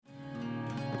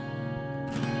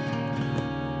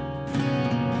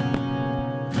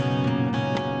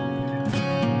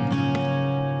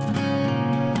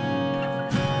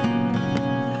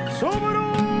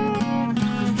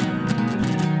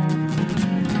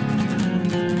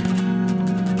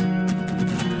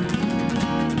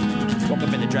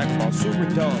Dragon Ball Super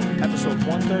Dope, episode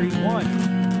 131.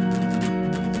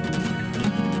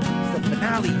 It's the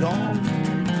finale, y'all.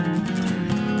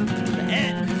 The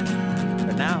end.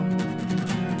 For now.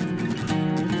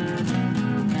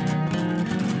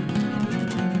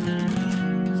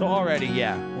 So already,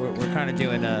 yeah, we're kind of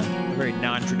doing a very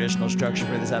non-traditional structure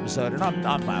for this episode, and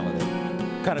I'm fine with it.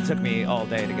 Kind of took me all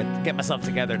day to get myself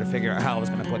together to figure out how I was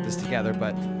going to put this together,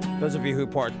 but those of you who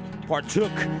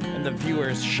partook in the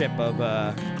viewership of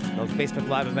the Facebook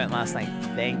Live event last night,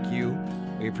 thank you.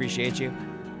 We appreciate you.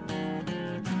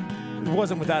 It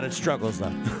wasn't without its struggles, though.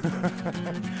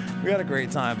 We had a great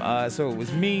time. So it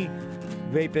was me,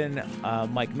 Vapin,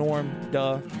 Mike Norm,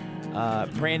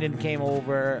 Brandon came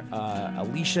over,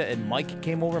 Alicia and Mike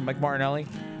came over, Mike Martinelli.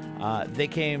 They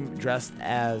came dressed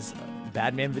as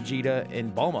Batman Vegeta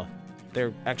in Bulma.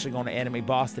 They're actually going to Anime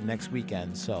Boston next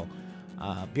weekend, so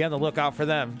be on the lookout for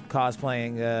them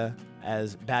cosplaying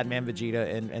as Batman Vegeta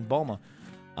in Bulma.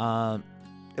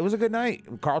 It was a good night.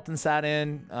 Carlton sat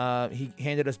in. He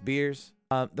handed us beers.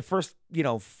 The first,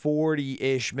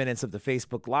 40-ish minutes of the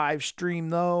Facebook live stream,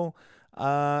 though,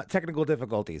 technical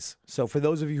difficulties. So for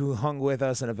those of you who hung with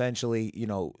us and eventually,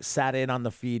 sat in on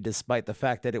the feed despite the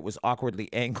fact that it was awkwardly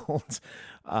angled,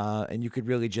 and you could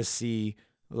really just see,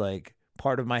 like,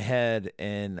 part of my head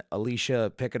and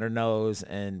Alicia picking her nose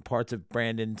and parts of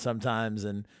Brandon sometimes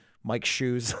and Mike's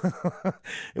shoes.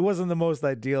 It wasn't the most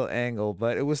ideal angle,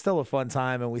 but it was still a fun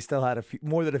time, and we still had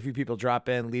more than a few people drop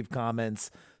in, leave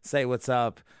comments, say what's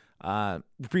up.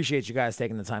 Appreciate you guys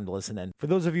taking the time to listen in. For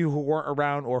those of you who weren't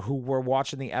around or who were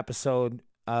watching the episode,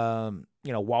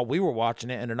 while we were watching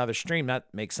it in another stream, that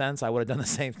makes sense. I would have done the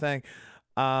same thing.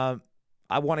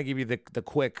 I want to give you the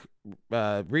quick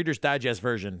Reader's Digest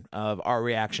version of our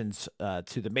reactions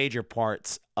to the major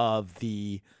parts of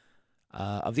the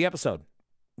episode.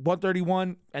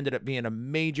 131 ended up being a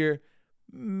major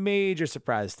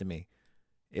surprise to me.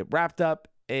 It wrapped up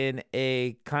in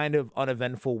a kind of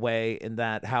uneventful way in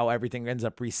that how everything ends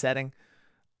up resetting.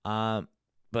 But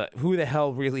who the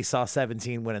hell really saw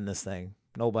 17 winning this thing?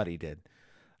 Nobody did.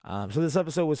 So this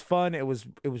episode was fun. It was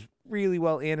really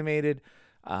well animated.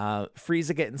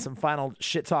 Frieza getting some final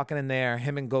shit talking in there.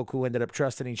 Him and Goku ended up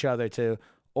trusting each other to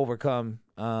overcome,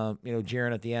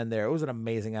 Jiren at the end there. It was an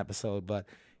amazing episode, but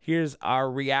here's our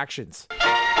reactions.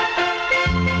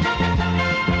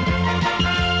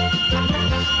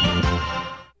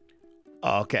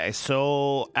 Okay,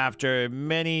 so after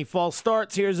many false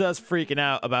starts, here's us freaking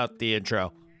out about the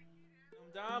intro.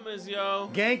 Damas,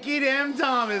 yo. Genki them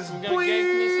Thomas. I'm gonna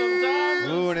gank me some Damas.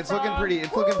 Ooh, and it's looking pretty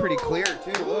clear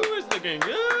too. Look. Ooh, it's looking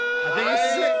good.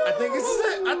 I think this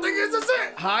is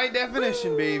it. High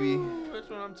definition, baby. That's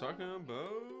what I'm talking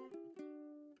about.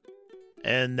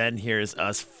 And then here's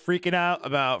us freaking out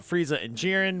about Frieza and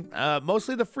Jiren.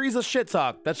 Mostly the Frieza shit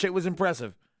talk. That shit was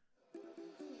impressive.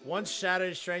 Once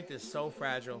shattered strength is so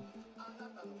fragile,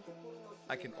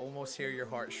 I can almost hear your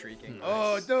heart shrieking. Nice.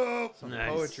 Oh, dope. Some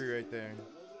Nice. poetry right there.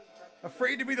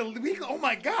 Afraid to be the weak. Oh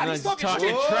my God, Nice. he's talking Talking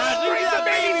shit. trash. Frieza,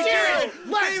 baby Jiren.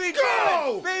 Let's Baby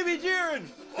go. Baby Jiren.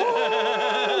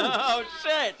 Oh, Oh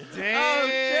shit.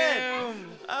 damn.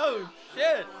 Oh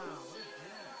shit.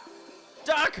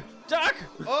 Doc.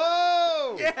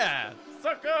 Oh. Yeah.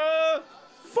 Sucker.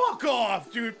 Fuck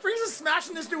off, dude. Frieza's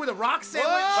smashing this dude with a rock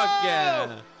sandwich. Whoa. Fuck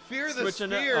yeah. Fear the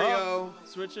Switching spear, it up. yo.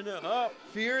 Switching it up.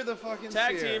 Fear the fucking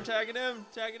Tag spear. team. Tag it in.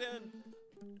 Tag it in.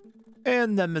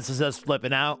 And then this is us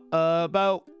flipping out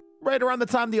about right around the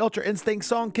time the Ultra Instinct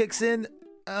song kicks in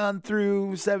on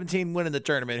through 17 winning the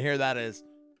tournament. Here that is.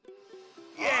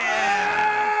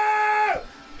 Yeah!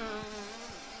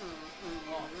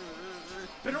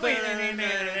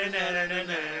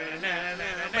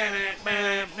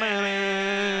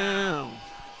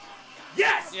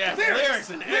 Yes! Yes, lyrics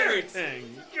and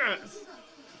everything. Yes.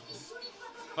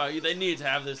 Fuck, they need to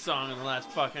have this song in the last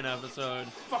fucking episode.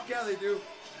 Fuck yeah, they do.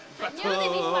 I knew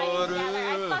they'd be fighting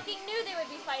together. I fucking knew they would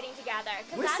be fighting together.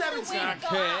 Because With that's the way to go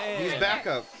Okay. out. He's Right back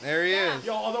there. up. There he is.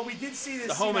 Yo, although we did see this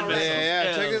The home scene and already. missiles.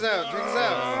 Yeah. Check this out. Check this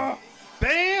out.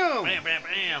 Bam! Bam, bam,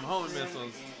 bam. Homing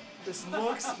missiles. This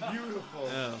looks beautiful.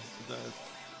 Yeah, it does.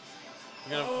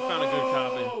 We found a good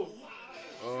copy.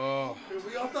 Oh.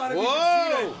 We all thought it'd be Whoa!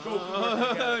 Vegeta. Goku Oh, working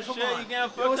together. shit, Come on. you got Yo,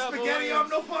 fucked up. spaghetti boy. up,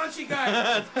 no punchy,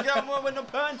 guys. Got one with no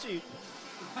punchy.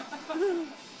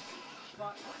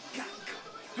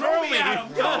 Throw me at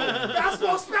him. Go.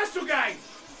 Fastball special, guys.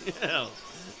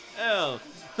 L.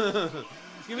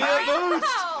 Give me a boost.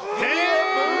 Wow.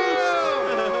 Damn!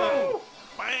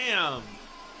 Bam.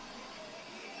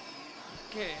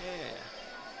 Okay.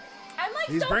 I'm like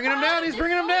He's so bringing him proud down. of He's this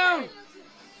bringing him down. moment.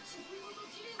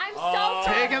 I'm so proud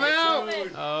Take of him this out.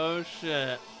 moment. Oh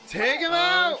shit. Take him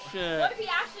out! Shit. What if he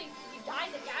dies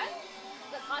again?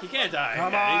 He can't die.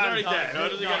 Come He's on. already dead. What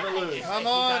does he got to lose? Come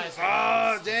on.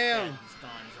 Oh, damn. He's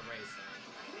done. He's erased.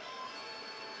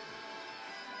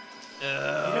 You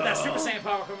got that Super Saiyan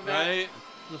power coming back. Right?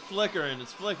 The flickering.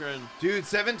 It's flickering. Dude,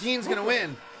 17's gonna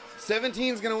win.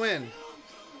 17's gonna win.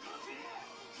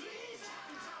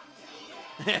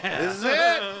 This is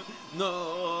it.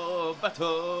 No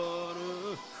battle.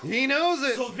 He knows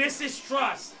it. So this is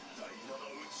trust.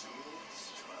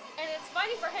 And it's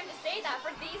funny for him to say that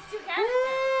for these two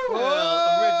characters.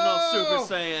 Well, original Super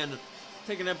Saiyan.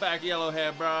 Taking it back, yellow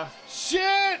hair, brah.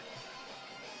 Shit.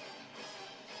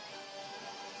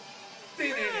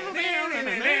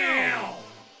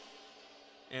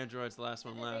 Android's the last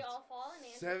one They left. all fall in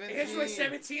it. 17. Android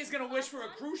 17 is gonna wish for a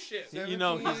cruise ship. You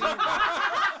know, he's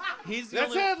the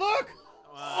That's only... it. Look.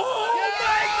 Oh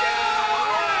my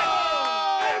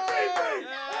God! Everything!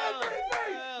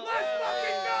 Let's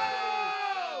fucking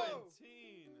go!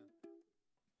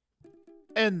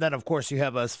 And then, of course, you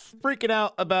have us freaking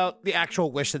out about the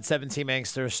actual wish that 17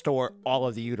 makes to restore all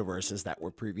of the universes that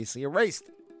were previously erased.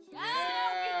 Yeah,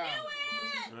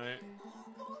 we knew it! Right.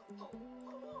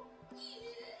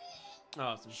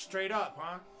 Awesome. Straight up,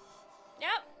 huh? Yep,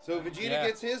 So Vegeta Yeah.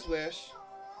 gets his wish.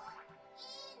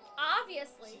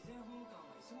 obviously.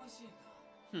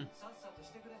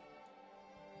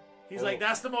 He's like,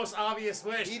 that's the most obvious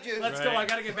wish. He just- Let's go. I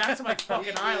gotta get back to my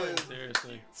fucking just- island.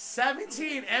 Seriously.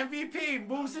 17 MVP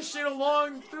moves this shit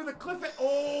along through the cliff.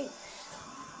 Oh!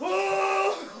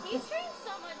 Oh! He's trained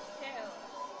so much too.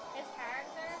 His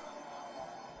character.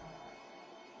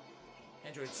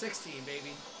 Android 16,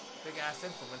 baby. Big ass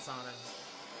influence on him.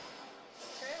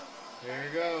 True. There he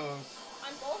goes.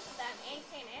 On both of them,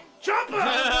 18 and. Jumper!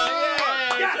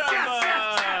 Yes,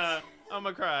 yes! I'm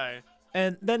gonna cry.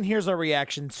 And then here's our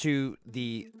reaction to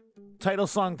the title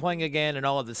song playing again and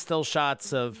all of the still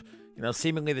shots of,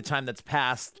 seemingly the time that's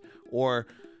passed, or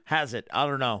has it? I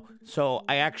don't know. So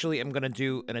I actually am going to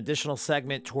do an additional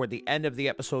segment toward the end of the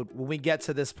episode when we get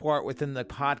to this part within the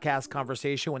podcast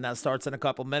conversation, when that starts in a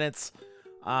couple minutes.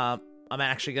 I'm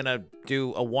actually going to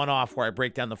do a one-off where I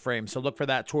break down the frame. So look for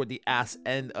that toward the ass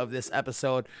end of this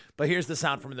episode. But here's the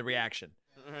sound from the reaction.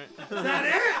 All right. Is that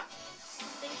it?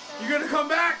 Think so? You gonna come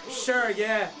back? Sure,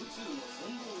 yeah.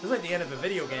 This is like the end of a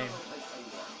video game.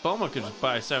 Bulma could just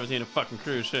buy 17 a fucking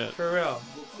cruise ship, For real.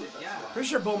 Pretty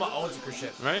sure Bulma owns a cruise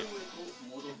ship. right?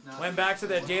 Went back to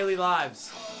their daily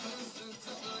lives.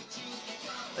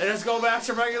 They just go back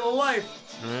to regular life.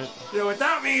 Right. You know what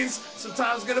that means? Some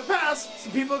time's gonna pass.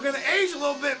 Some people are gonna age a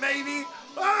little bit, maybe.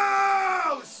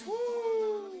 Oh!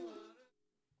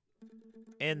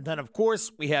 And then, of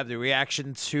course, we have the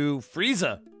reaction to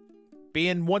Frieza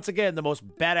being, once again, the most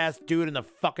badass dude in the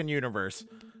fucking universe.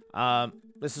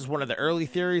 This is one of the early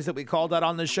theories that we called out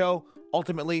on the show.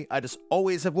 Ultimately, I just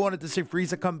always have wanted to see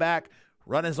Frieza come back,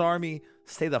 run his army,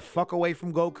 stay the fuck away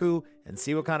from Goku, and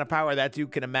see what kind of power that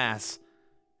dude can amass.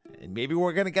 And maybe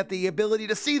we're going to get the ability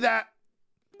to see that.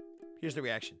 Here's the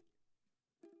reaction.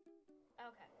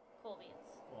 Okay, cool beans.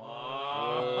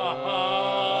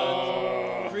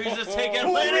 Frieza's taking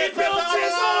Who rebuilt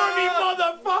his army,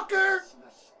 motherfucker?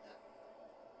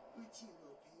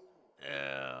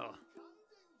 Ew.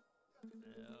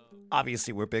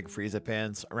 Obviously, we're big Frieza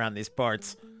fans around these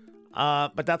parts.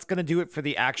 But that's going to do it for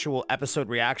the actual episode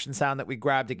reaction sound that we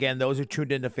grabbed. Again, those who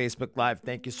tuned into Facebook Live,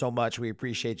 thank you so much. We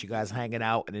appreciate you guys hanging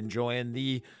out and enjoying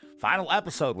the final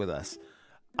episode with us.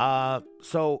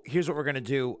 So here's what we're going to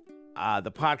do.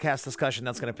 The podcast discussion,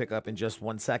 that's going to pick up in just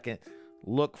 1 second.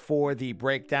 Look for the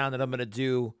breakdown that I'm going to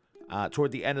do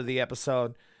toward the end of the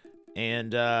episode.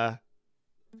 And yeah,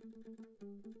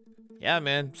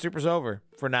 man, Super's over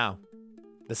for now.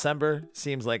 December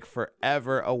seems like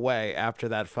forever away after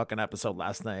that fucking episode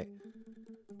last night.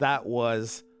 That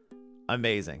was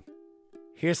amazing.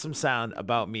 Here's some sound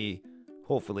about me,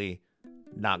 hopefully,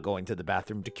 not going to the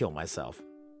bathroom to kill myself.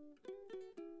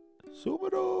 Super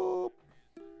dope.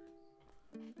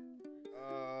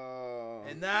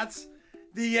 And that's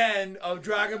the end of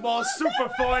Dragon Ball Super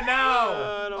for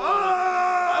now.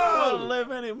 I don't want to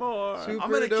live anymore. Super I'm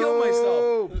gonna kill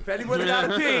myself. dope. If anybody's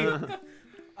gotta pee,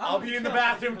 I'll be in the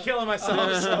bathroom killing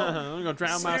myself. So. I'm gonna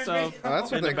drown myself. Oh,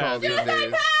 that's what in they the call these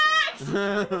bathroom.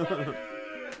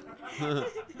 days.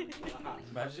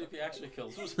 Imagine if he actually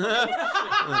kills himself.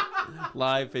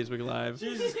 Live, Facebook Live.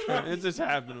 Jesus Christ. It's just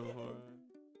happened before.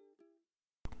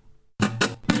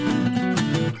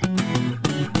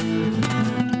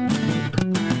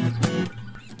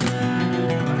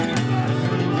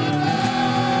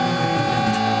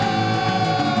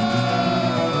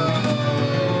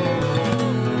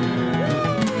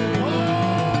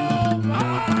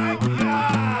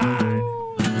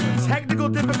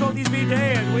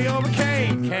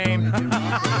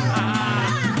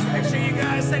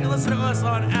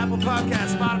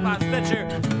 Stitcher.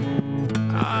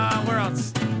 Where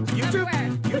else? YouTube?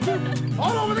 YouTube?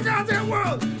 All over the goddamn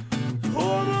world!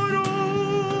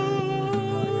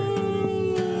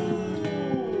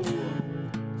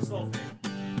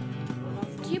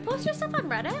 Do you post your stuff on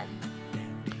Reddit?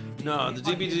 No, the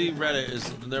DBD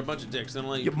Reddit they're a bunch of dicks. They don't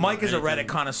let you Mike is a anything. Reddit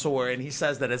connoisseur, and he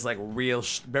says that it's like real,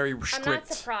 very strict I'm not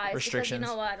surprised restrictions.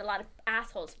 because you know what? A lot of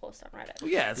assholes post on Reddit.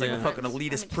 Well, yeah, it's like Yeah. the fucking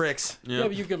elitist pricks. Yeah.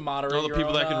 but you can moderate All the your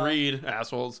people own, that can read,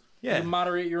 assholes. You Yeah. can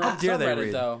moderate your own dare they subreddit,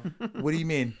 read? though. What do you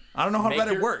mean? I don't know how Make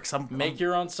Reddit your- works. Make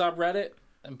your own subreddit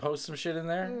and post some shit in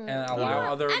there and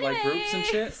allow other like groups and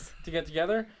shit Anyways. to get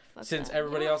together. Since that.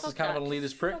 everybody No, else is fuck kind of an that.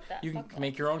 elitist prick, Fuck that. you can Fuck that.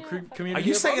 make your own Yeah, fuck community. Are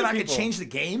you of saying other I could people. change the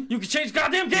game? You can change the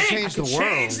goddamn game. Change the world.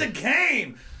 Change the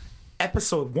game.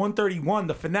 Episode 131,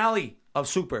 the finale of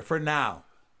Super for now.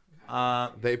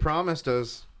 They promised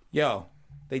us. Yo,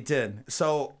 they did.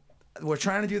 So we're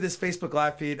trying to do this Facebook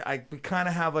Live feed. We kind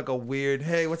of have like a weird,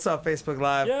 hey, what's up, Facebook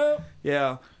Live? Yep.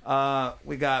 Yeah.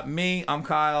 We got me, I'm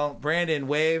Kyle, Brandon,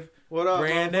 Wave. What up,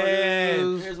 Brandon,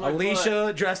 motherfuckers? Here's my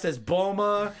Alicia dressed as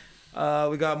Bulma.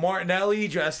 We got Martinelli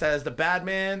dressed as the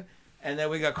Batman. And then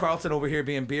we got Carlton over here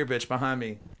being beer bitch behind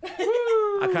me.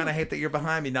 I kind of hate that you're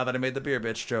behind me now that I made the beer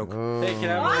bitch joke. Hey, can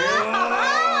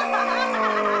I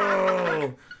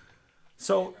Oh.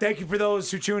 So thank you for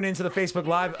those who tune into the Facebook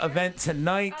Live event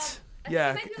tonight.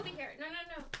 Yeah. Maybe we'll be here. No.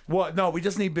 What? No, we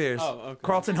just need beers. Oh, okay.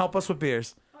 Carlton, help us with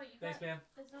beers. Thanks, man.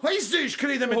 Jesus,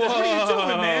 querida, what are you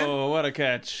doing, man? Oh, what a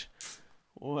catch.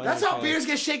 That's how beers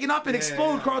get shaken up and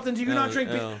explode, Carlton. Do you not drink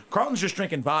beer? Carlton's just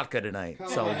drinking vodka tonight,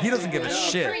 so he doesn't give a Per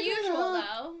shit. usual,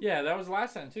 though. Yeah, that was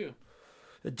last time too.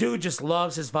 The dude just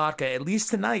loves his vodka. At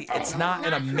least tonight, it's not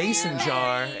in a mason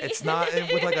jar. It's not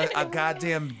with like a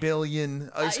goddamn billion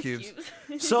ice cubes.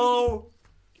 So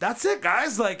that's it,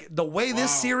 guys. Like the way this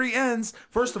series ends.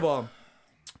 First of all,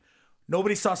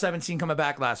 nobody saw 17 coming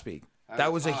back last week.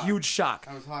 That was a huge shock.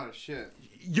 I was hot as shit.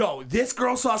 Yo, this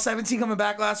girl saw 17 coming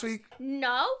back last week.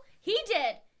 No, he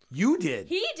did. You did.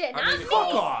 He did, I not made me. the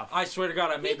call. off. I swear to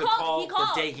God, I made the called- call he called.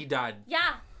 the day he died. Yeah,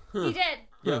 he did.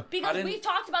 Yeah. I Because didn't- we've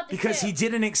talked about this Because too. he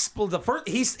didn't explode. The first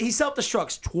he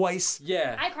self-destructs twice.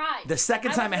 Yeah. I cried. The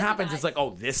second I time was it with you happens, guys. it's like, oh,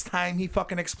 this time he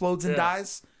fucking explodes and Yeah.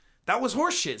 dies. That was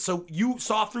horseshit. So you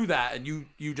saw through that, and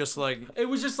you just like, It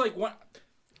was just like one.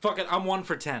 Fuck it, I'm 1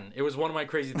 for 10. It was one of my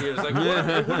crazy theories. Like,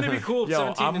 wouldn't it be cool if yo,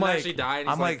 17 I'm didn't like, actually die? And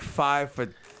he's I'm like 5 for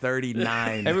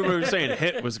 39. Everybody was saying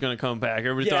Hit was going to come back.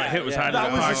 Everybody Yeah, thought Hit was yeah. hiding in That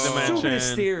the was park the dimension.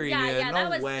 stupidest theory, Yeah, man. yeah, no that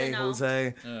was way, no.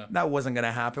 Jose. Yeah. That wasn't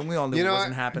gonna happen. We all knew You it know,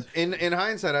 wasn't happening. in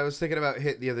hindsight, I was thinking about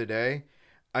Hit the other day.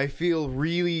 I feel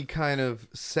really kind of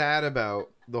sad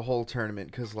about the whole tournament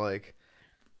because like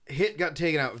Hit got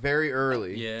taken out very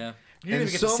early. Yeah. You didn't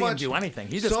even get to see him do anything.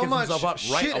 He just so gives much himself up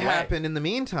right shit away. happened in the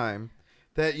meantime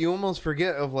that you almost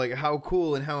forget of like how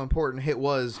cool and how important Hit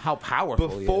was How powerful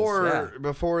before he is. Yeah.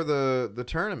 before the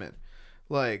tournament.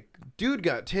 Like, dude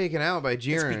got taken out by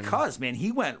Jiren. It's because, man,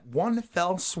 he went one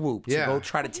fell swoop to Yeah. go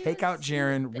try to take out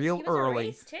Jiren real he was early.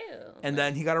 erased, too. And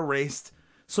then he got erased.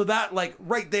 So that, like,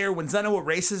 right there, when Zeno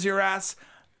erases your ass,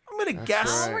 I'm gonna guess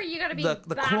right. How are you gonna be the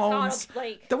back clones. on,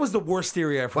 like... That was the worst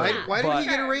theory I've heard. Why did but he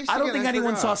get erased? I don't again? think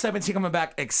anyone saw forgot. 17 coming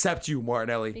back except you,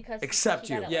 Martinelli. Because except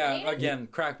he you. got Yeah, again,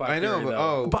 crackpot I know, theory, but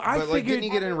though. But I like, figured- didn't he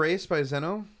get erased by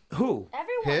Zeno? Who?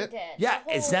 Everyone Hit? did. Yeah,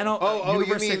 The it's whole- Zeno. Oh,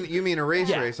 University- you mean erase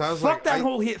Yeah, race? I was fuck like, that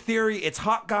whole hit theory. It's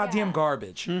hot goddamn Yeah.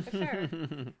 garbage. For sure.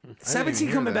 17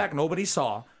 hear coming that. back, nobody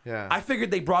saw. Yeah. I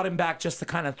figured they brought him back just to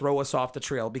kind of throw us off the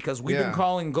trail because we've been Yeah.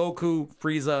 calling Goku,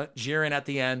 Frieza, Jiren at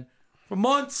the end for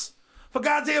months. For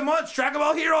goddamn months. Dragon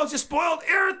Ball Heroes just spoiled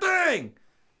everything.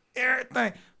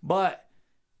 Everything. But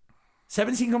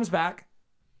 17 comes back,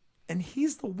 and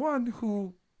he's the one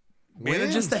who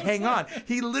manages to hang on.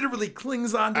 He literally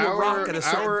clings onto a rock at a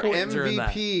certain our point during that.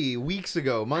 MVP weeks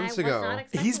ago, months I was ago. not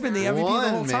expecting He's been the that. MVP the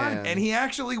whole Won, time, man. and he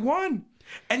actually won.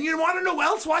 And you want to know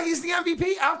else why he's the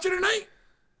MVP after tonight?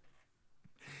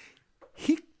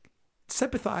 He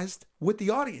sympathized with the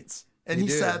audience, and he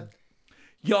He did. said,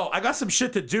 yo, I got some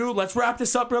shit to do. Let's wrap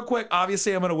this up real quick.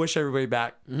 Obviously, I'm going to wish everybody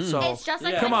back. So, It's just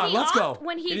like Yeah. when Come on, he let's go.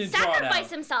 When He he didn't draw it sacrificed out.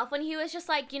 himself, when he was just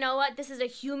like, you know what, this is a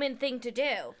human thing to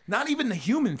do. not even the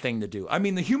human thing to do. I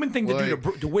mean, the human thing to do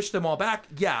Like- to wish them all back.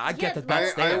 Yeah, I get that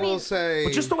that's I there. will say,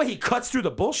 But just the way he cuts through the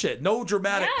bullshit. No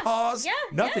dramatic Yeah, pause. yeah,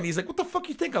 Nothing. yeah. He's like, what the fuck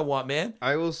you think I want, man?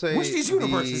 I will say, Wish these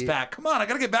universes back. Come on, I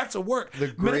gotta get back to work.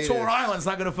 The Minotaur greatest- Island's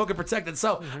not gonna fucking protect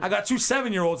itself. I got 2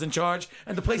 7-year-olds in charge,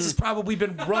 and the place has probably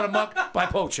been run amok by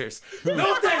poachers.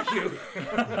 No, thank you.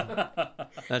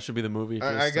 That should be the movie.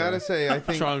 I just, gotta say, I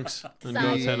think Trunks and So-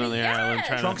 Goten on the Yes. island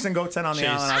trying Trunks to and Goten on the chase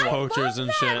island. I love. poachers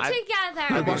and shit. Them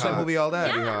together. I watch that movie all day.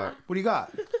 That'd be hot. What do you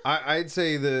got? I'd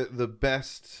say the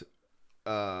best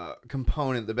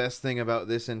component, the best thing about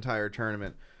this entire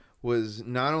tournament was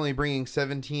not only bringing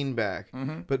 17 back,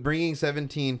 but bringing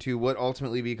 17 to what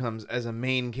ultimately becomes as a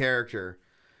main character.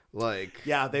 Like,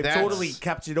 yeah, they've totally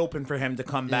kept it open for him to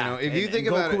come back. You know, if you think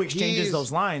and about Goku it, exchanges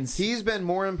those lines. He's been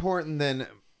more important than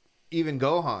even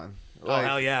Gohan. Like, oh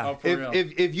hell yeah!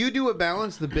 If you do a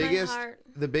balance, the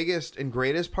biggest and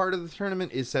greatest part of the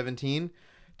tournament is 17.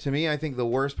 To me, I think the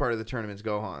worst part of the tournament is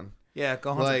Gohan. Yeah,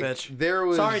 Gohan's a bitch. There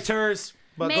was sorry, Turs,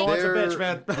 but Gohan's a bitch,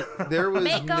 man. There was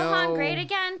Make Gohan great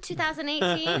again,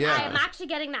 2018. Yeah. I am actually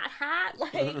getting that hat.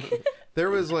 Like, there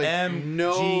was like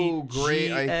no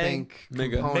great, I think,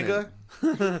 component.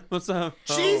 What's up?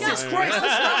 Jesus Christ!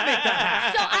 Let's not make that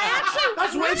hat. so I actually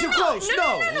That's way too close.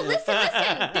 No. Listen.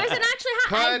 There's an actually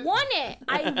hat. I won it.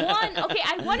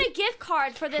 I won a gift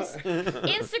card for this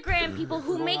Instagram people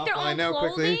who make their own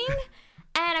clothing.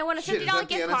 And I won a $50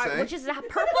 gift card, which is a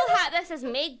purple hat that says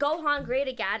 "Make Gohan Great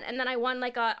Again," and then I won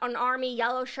like an army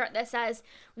yellow shirt that says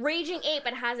 "Raging Ape"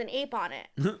 and has an ape on it.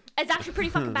 It's actually pretty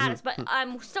fucking badass, but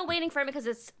I'm still waiting for it because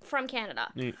it's from Canada.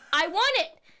 I won it.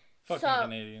 Fucking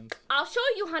Canadians. I'll show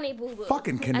you Honey Boo Boo.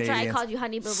 Fucking Canadians. That's why I called you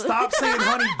Honey Boo Boo. Stop saying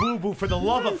Honey Boo Boo for the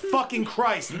love of fucking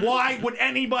Christ. Why would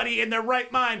anybody in their right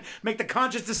mind make the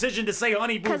conscious decision to say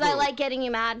Honey Boo Boo? Because I like getting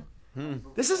you mad.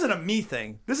 This isn't a me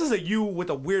thing. This is a you with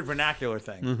a weird vernacular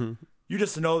thing. You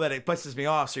just know that it pisses me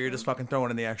off, so you're just fucking throwing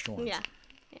in the extra ones. Yeah.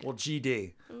 Well,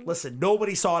 GD. Listen,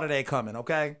 nobody saw today coming,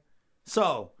 okay?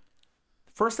 So,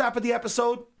 first half of the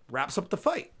episode wraps up the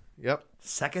fight. Yep.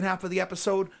 Second half of the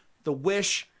episode, the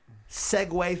wish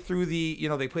segue through the,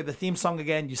 they play the theme song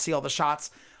again. You see all the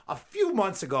shots. A few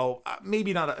months ago,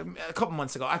 maybe not a couple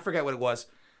months ago, I forget what it was.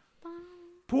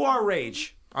 Puar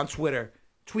Rage on Twitter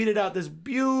tweeted out this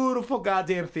beautiful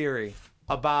goddamn theory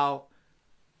about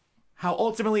how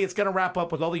ultimately it's going to wrap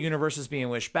up with all the universes being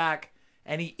wished back.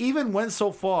 And he even went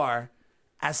so far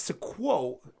as to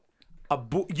quote,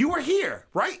 you were here,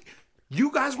 right?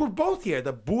 You guys were both here,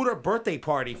 the Buddha birthday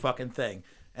party fucking thing.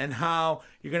 And how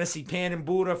you're going to see Pan and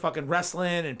Buddha fucking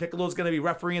wrestling and Piccolo's going to be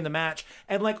refereeing the match.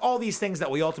 And like all these things that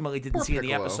we ultimately didn't see in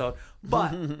the episode.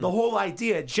 But the whole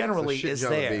idea generally is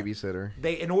there. Babysitter.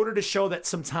 In order to show that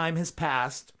some time has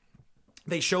passed,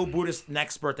 they show Buddha's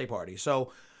next birthday party.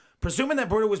 So presuming that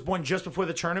Buddha was born just before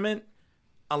the tournament,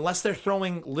 unless they're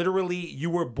throwing literally you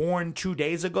were born 2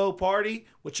 days ago party,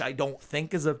 which I don't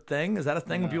think is a thing. Is that a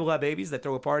thing when people have babies that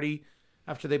throw a party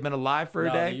after they've been alive for a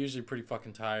day? They're usually pretty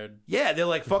fucking tired. Yeah, they're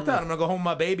like, fuck that. I'm going to go home with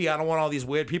my baby. I don't want all these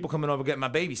weird people coming over getting my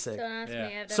baby sick.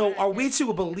 So are we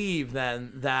to believe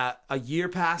then that a year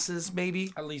passes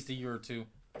maybe? At least a year or two.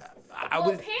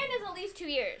 Pan is at least 2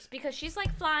 years because she's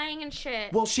like flying and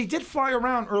shit. Well, she did fly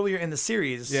around earlier in the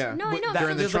series. Yeah. No, I know.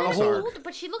 During the she's Trunks old,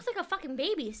 but she looks like a fucking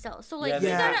baby still. So like,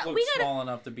 yeah, we gotta small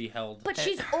enough to be held. But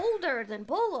she's older than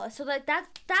Bola, so like that's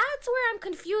where I'm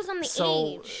confused on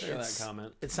the age. Share that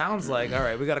comment. It sounds like, all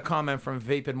right, we got a comment from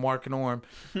Vape and Mark Norm.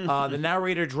 The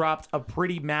narrator dropped a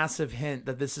pretty massive hint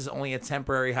that this is only a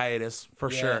temporary hiatus,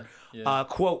 for sure. Yeah.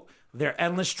 Quote, their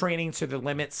endless training to the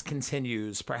limits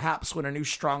continues. Perhaps when a new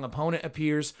strong opponent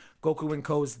appears, Goku and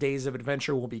Co.'s days of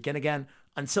adventure will begin again.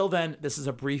 Until then, this is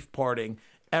a brief parting.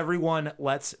 Everyone,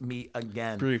 let's meet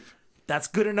again. Brief. That's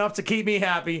good enough to keep me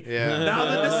happy. Yeah. Now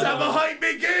the December hype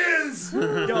begins!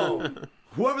 Yo,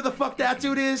 whoever the fuck that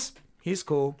dude is, he's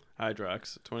cool.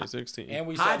 Hydrox 2016. And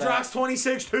we saw Hydrox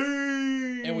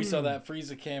 2016! And we saw that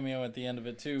Frieza cameo at the end of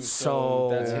it too. So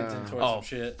that's hinting towards some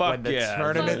shit. Fuck When the yeah.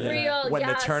 tournament, For real, when the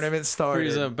yes. tournament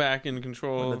started, Frieza back in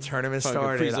control. when the tournament Fucking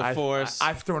started, Frieza Force.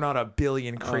 I've thrown out a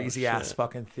billion crazy ass shit.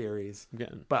 fucking theories,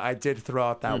 Again. but I did throw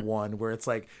out that one where it's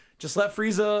like, just let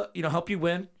Frieza, help you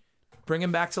win, bring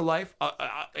him back to life.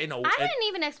 I didn't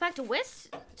even expect Whis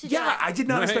to do Yeah, it. I did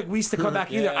not expect Whis to come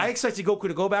back either. Yeah. I expected Goku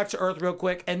to go back to Earth real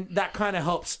quick, and that kind of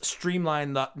helps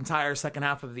streamline the entire second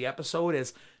half of the episode.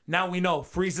 Is now we know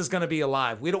Frieza's going to be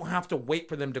alive. We don't have to wait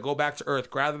for them to go back to Earth.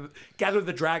 Gather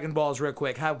the Dragon Balls real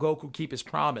quick. Have Goku keep his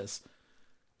promise.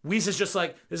 Whis is just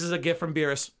like, this is a gift from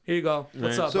Beerus. Here you go.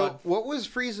 What's up, So bud? what was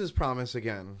Frieza's promise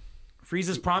again?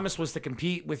 Frieza's promise was to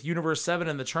compete with Universe 7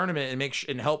 in the tournament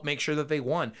and help make sure that they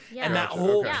won. Yeah. And that Gotcha,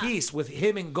 whole okay. piece with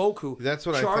him and Goku That's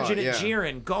what I charging thought, at yeah.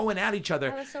 Jiren, going at each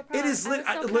other. I was so proud. It is I was so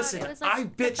proud. listen, It was, like, I the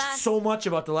bitched best. so much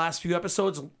about the last few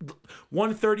episodes.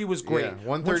 130 was great. Yeah,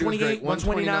 130 was great.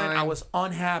 129, I was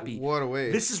unhappy. What a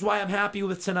waste. This is why I'm happy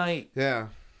with tonight. Yeah.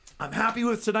 I'm happy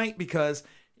with tonight because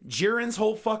Jiren's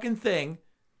whole fucking thing,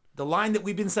 the line that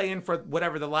we've been saying for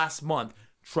whatever the last month,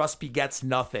 trust begets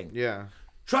nothing. Yeah.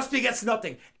 Trust me against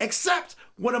nothing. Except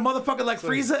when a motherfucker like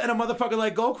Frieza and a motherfucker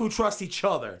like Goku trust each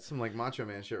other. Some like Macho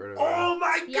Man shit right over Oh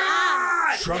my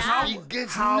God! Trust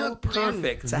How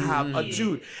perfect to have a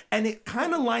dude. And it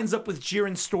kind of lines up with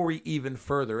Jiren's story even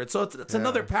further. It's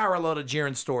another parallel to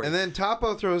Jiren's story. And then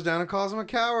Toppo throws down and calls him a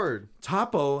coward.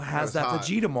 Toppo has that hot.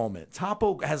 Vegeta moment.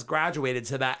 Toppo has graduated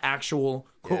to that actual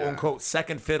quote-unquote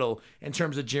second fiddle in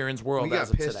terms of Jiren's world We got as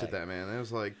of pissed today. at that, man. It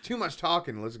was like, too much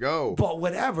talking. Let's go. But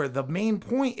whatever, the main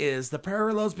point is the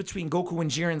parallels between Goku and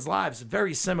Jiren's lives,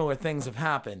 very similar things have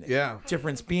happened. Yeah.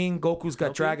 Difference being Goku's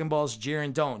got Dragon Balls,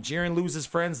 Jiren don't. Jiren loses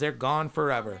friends, they're gone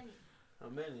forever.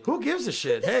 Who gives a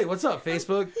shit? Hey, what's up,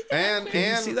 Facebook? And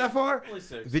Can you see that far?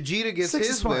 Vegeta gets 6 is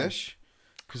his fine. wish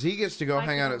because he gets to go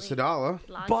hang out at Sadala.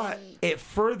 But it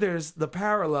furthers the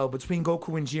parallel between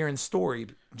Goku and Jiren's story.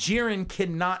 Jiren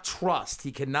cannot trust.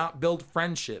 He cannot build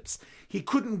friendships. He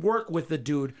couldn't work with the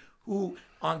dude who,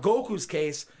 on Goku's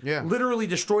case, literally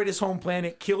destroyed his home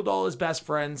planet, killed all his best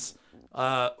friends.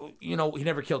 He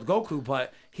never killed Goku,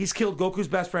 but he's killed Goku's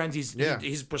best friends.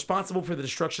 He's responsible for the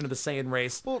destruction of the Saiyan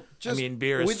race. Well, just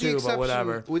Beerus with the too, exception, but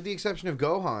whatever. With the exception of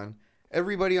Gohan,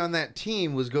 everybody on that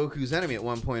team was Goku's enemy at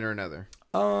one point or another.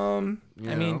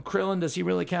 Krillin, does he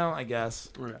really count? I guess.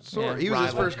 So he was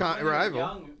his first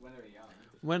rival.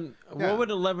 What would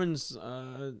 11's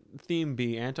theme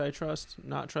be? Antitrust,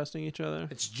 not trusting each other.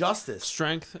 It's justice.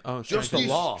 Strength. Oh, Just the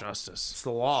law. Justice. It's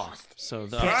the law. So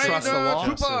the Can't trust the law.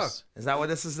 Justice. Is that what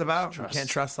this is about? You can't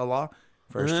trust the law.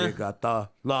 First you got the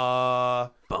law,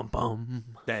 Bum bum.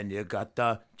 then you got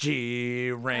the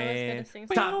G-Rain. sing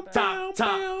Top, top,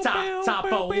 top, top, top,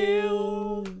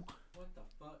 oh.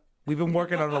 We've been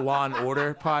working on the Law and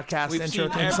Order podcast We've intro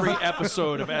seen theme every song.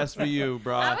 episode of SVU,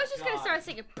 bro. I was just gonna start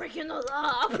singing "Breaking the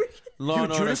Law." Law Dude,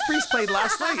 and Order. Judas Priest played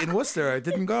last night in Worcester. I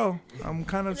didn't go. I'm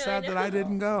kind of sad that I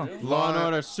didn't go. Law and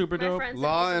Order, super My dope. friend said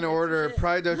Law this and is Order, shit.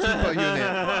 Pride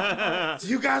Chupa Unit. Do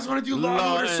you guys want to do Law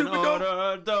and Order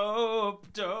Super Dope?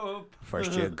 Dope.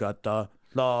 First you got the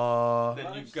law.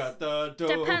 Then you've got the dope.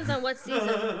 Depends on what season.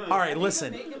 All right,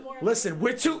 listen.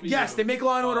 We're too. Yes, they make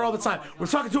Law and Order all the time. We're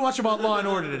talking too much about Law and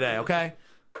Order today, okay?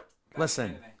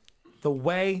 Listen, the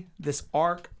way this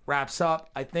arc wraps up,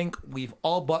 I think we've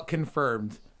all but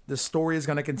confirmed the story is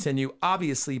going to continue,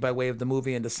 obviously by way of the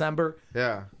movie in December.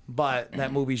 Yeah. But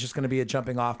that movie's just going to be a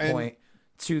jumping off point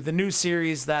to the new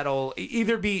series that'll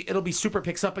it'll be Super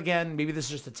picks up again. Maybe this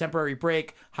is just a temporary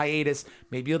break, hiatus.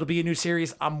 Maybe it'll be a new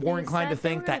series. I'm more inclined to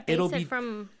think that it'll be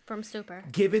from Super.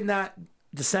 given that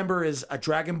December is a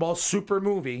Dragon Ball Super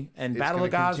movie and Battle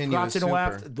of Gods, continue Gods as and Super.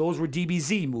 Left, those were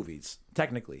DBZ movies,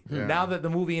 technically. Now that the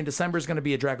movie in December is going to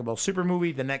be a Dragon Ball Super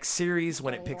movie, the next series,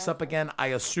 when it picks up again, I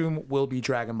assume will be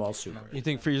Dragon Ball Super. You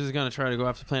think Frieza's gonna try to go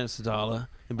after Planet Sadala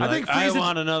and be I like, think I Frieza-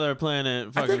 want another planet?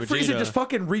 I Fucking think Frieza Vegeta. just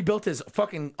fucking rebuilt his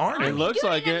fucking army. It looks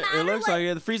like it. It looks like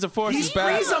it. The Frieza Force is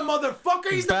back. Frieza,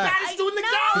 motherfucker! He's the back. baddest dude in the You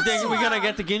galaxy! think we're gonna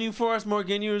get the Ginyu Force? More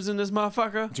Ginyus in this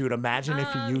motherfucker? Dude, imagine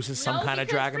if he uses some no, kind of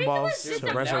because Dragon Frieza Balls was just to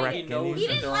a resurrect he knows Ginyu. He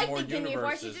that didn't there are like more the Ginyu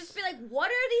Force. He'd universes. just be like, "What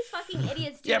are these fucking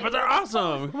idiots doing?" Yeah, but they're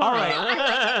awesome. All right.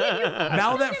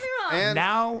 Now that Don't get me wrong. And-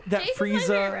 now that Jason's my Frieza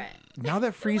favorite. now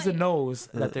that Frieza knows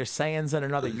that there's Saiyans in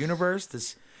another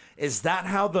universe, is that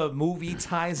how the movie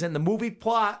ties in? The movie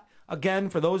plot, again,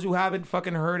 for those who haven't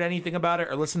fucking heard anything about it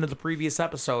or listened to the previous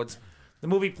episodes, the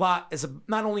movie plot is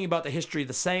not only about the history of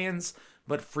the Saiyans,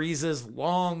 but Frieza's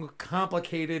long,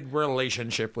 complicated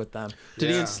relationship with them. Did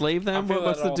he enslave them? feel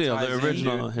What's that the all deal? ties The in.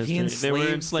 original He history. They were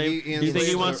enslaved. He Do you think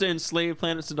he enslaved wants to enslave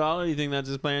Planet Sadala? You think that's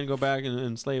his plan? Go back and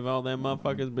enslave all them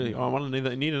motherfuckers? But I want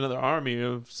to need another army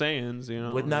of Saiyans. You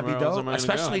know, Wouldn't that be Where else dope? am I gonna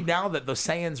Especially go? now that the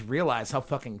Saiyans realize how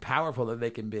fucking powerful that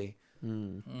they can be.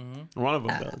 One of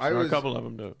them does. I Or a was- couple of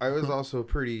them do. I was also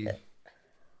pretty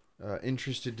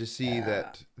interested to see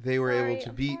that they were able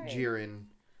to beat Jiren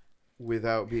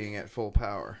without being at full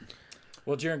power.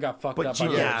 Well, Jiren got fucked But up by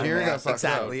Jiren got fucked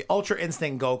exactly. Ultra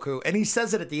Instinct Goku, and he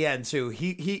says it at the end too.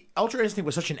 He Ultra Instinct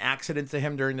was such an accident to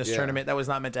him during this Yeah. tournament that was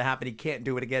not meant to happen. He can't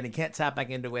do it again. He can't tap back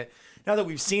into it. Now that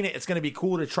we've seen it, it's going to be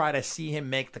cool to try to see him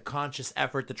make the conscious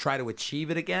effort to try to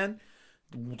achieve it again.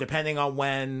 Depending on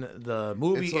when the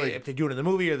movie, It's like- if they do it in the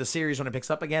movie or the series when it picks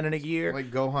up again in a year. Like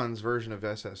Gohan's version of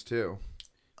SS2.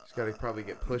 He's got to probably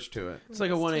get pushed to it. It's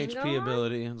like a 1 Tango HP on?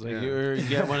 ability. It's like Yeah. you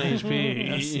get 1 HP,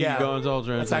 you yeah. go into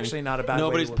Ultra That's Instinct. actually not a bad way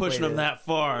Nobody's to pushing equate him it. that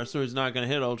far, so he's not going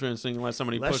to hit Ultra Instinct unless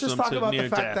somebody Let's pushes just him talk to about near the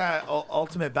fact death. that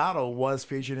Ultimate Battle was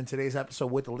featured in today's episode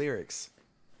with the lyrics.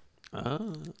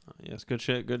 Yes, good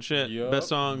shit, good shit. Yup. Best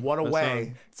song. What a best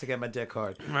way to get my dick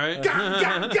hard. song. Right?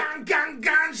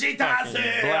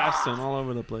 Blasting all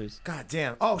over the place. God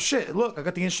damn. Oh shit, look, I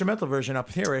got the instrumental version up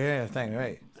here, right here, thing,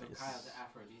 right.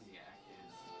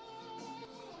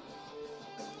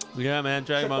 Yeah, man.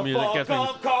 Dragon Ball music gets me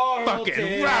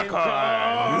fucking rock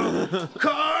hard.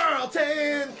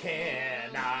 Carlton,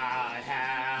 can I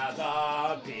have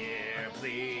a beer,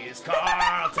 please,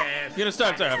 Carlton? You're gonna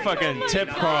start to fucking tip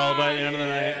Carl by the end of the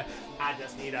night. I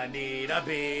just need a beer.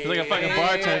 He's like a fucking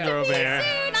bartender over here.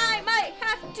 Soon I might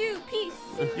have to pee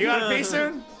soon. You gotta pee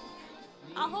soon?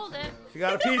 I'll hold it. If you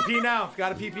gotta pee now. If you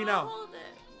gotta pee I'll now. hold it.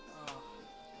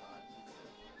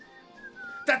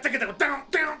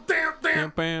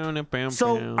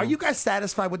 So, are you guys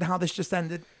satisfied with how this just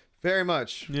ended? Very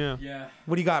much. Yeah.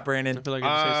 What do you got, Brandon? I feel like I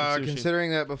have to say some sushi.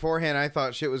 Considering that beforehand I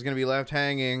thought shit was going to be left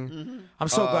hanging. I'm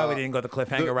so glad we didn't go the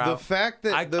cliffhanger route. The fact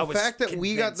that I was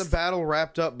we got the convinced. battle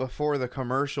wrapped up before the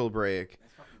commercial break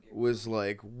was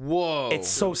like, whoa. It's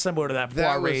so similar to that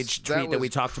Far Rage tweet that we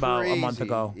talked about a month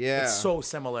ago. Yeah. It's so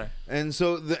similar. And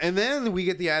so, and then we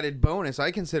get the added bonus.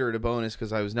 I consider it a bonus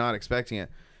because I was not expecting it.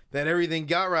 That everything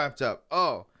got wrapped up.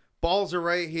 Oh, balls are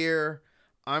right here.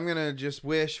 I'm going to just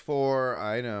wish for,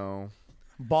 I know.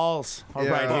 Balls are Yeah.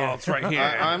 right here. Balls right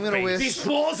here. I'm going to wish. These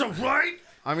balls are right.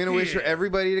 I'm going to wish for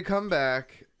everybody to come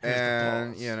back.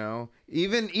 And, you know,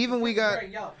 even we got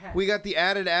the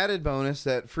added bonus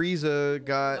that Frieza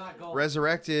got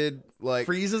resurrected. Like,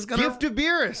 Frieza's gonna... gift to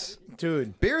Beerus.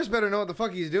 Dude. Beerus better know what the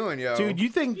fuck he's doing, yo. Dude,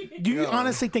 do you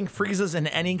honestly think Frieza's in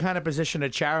any kind of position to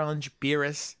challenge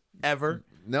Beerus ever?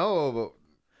 No, but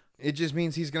it just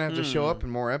means he's going to have to show up in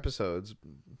more episodes.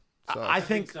 So. I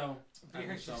think So.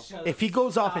 if he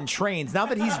goes off and trains, now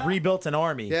that he's rebuilt an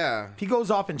army, Yeah. if he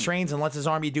goes off and trains and lets his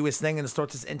army do his thing and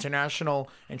starts his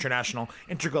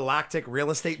intergalactic real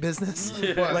estate business,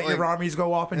 let your armies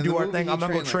go off and in do the our movie, thing. he I'm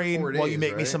gonna go trained, like, train 4 while you days,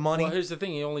 make me right? some money. Well, here's the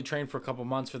thing. He only trained for a couple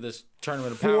months for this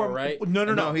Tournament of Power, right?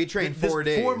 No. he trained 4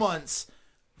 days. 4 months.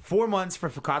 4 months for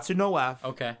Fukatsu no F.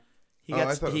 Okay. He I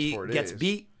gets thought it was he 4 gets days.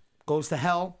 beat, goes to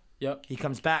hell. Yep. He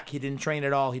comes back. He didn't train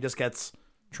at all. He just gets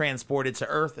transported to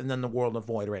Earth and then the world of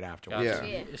Void right afterwards. Yeah.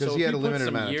 Yeah. Because So he if had a put limited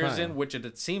some amount of years time. in, which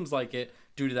it seems like it,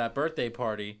 due to that birthday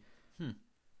party,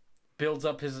 builds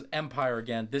up his empire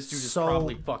again. This dude is So-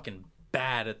 probably fucking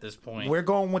bad at this point. We're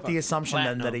going with the assumption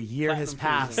then that a platinum. year has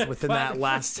passed within that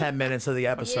last 10 minutes of the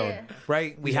episode, Yeah.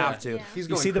 right? We have to. Yeah. He's You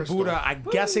going see the crystal. Buddha, I'm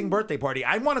guessing birthday party.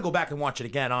 I want to go back and watch it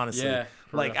again, honestly. Yeah,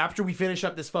 for like real. after we finish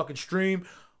up this fucking stream,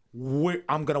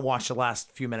 I'm gonna watch the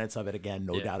last few minutes of it again,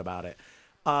 no doubt about it.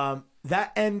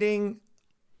 That ending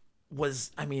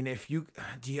was, I mean, if you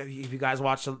guys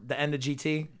watched the end of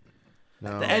GT,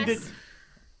 No. the end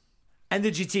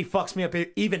of GT fucks me up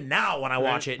even now when I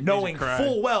watch it, knowing cry.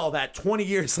 full well that 20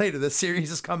 years later the series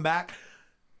has come back.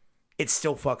 It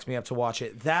still fucks me up to watch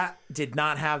it. That did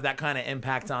not have that kind of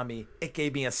impact on me. It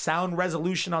gave me a sound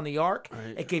resolution on the arc.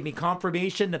 Right. It gave me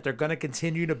confirmation that they're going to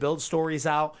continue to build stories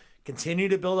out, continue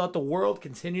to build out the world,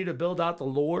 continue to build out the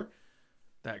lore.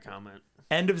 That comment.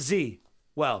 End of Z.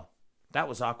 Well, that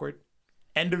was awkward.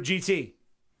 End of GT.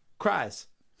 Cries.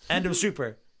 End of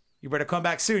Super. You better come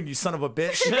back soon, you son of a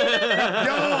bitch. Yo,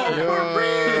 for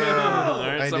real. All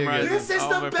right, I dig summarize it. This is all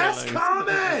the my best feelings.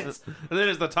 comment. That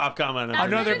is the top comment. That's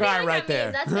Another gonna be guy like right a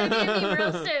there. meme. That's gonna be a meme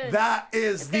real soon. That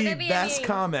is the gonna be a best meme.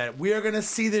 comment. We are going to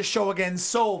see this show again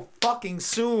so fucking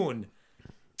soon.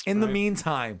 In the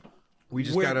meantime, We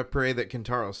just We're- gotta pray that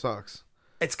Kentaro sucks.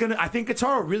 it's going to, I think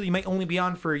Katara really might only be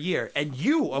on for a year. And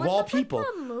you, of all What's up with people,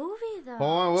 the movie though?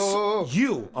 Hold on, whoa.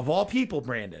 you, of all people,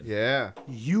 Brandon, Yeah.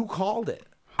 you called it.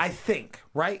 I think,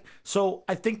 right? So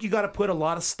I think you got to put a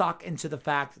lot of stock into the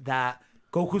fact that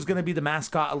Goku's going to be the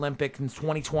mascot Olympic in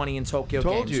 2020 in Tokyo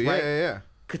Told Games, you, right? yeah.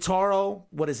 Kataro,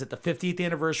 what is it, the 50th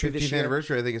anniversary this 50th year?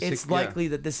 anniversary, I think it's It's 60, yeah. likely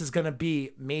that this is going to be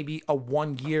maybe a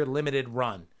 1 year limited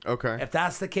run. Okay. If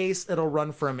that's the case, it'll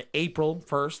run from April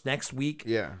 1st, next week,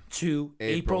 Yeah. to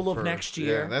April of 1st. next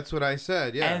year. Yeah, that's what I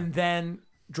said, yeah. And then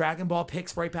Dragon Ball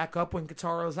picks right back up when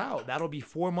Kataro's out. That'll be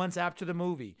 4 months after the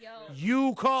movie.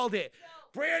 You called it.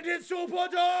 Brandon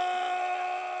Superdome!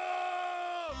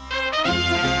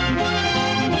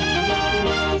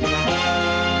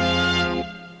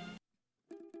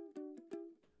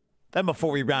 Then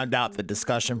before we round out the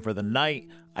discussion for the night,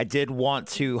 I did want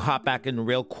to hop back in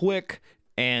real quick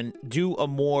and do a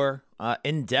more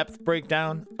in-depth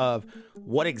breakdown of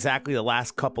what exactly the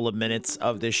last couple of minutes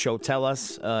of this show tell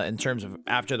us in terms of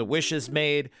after the wish is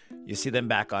made. You see them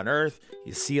back on Earth.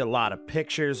 You see a lot of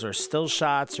pictures or still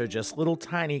shots or just little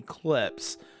tiny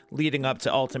clips leading up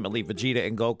to ultimately Vegeta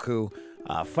and Goku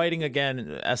fighting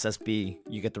again. SSB,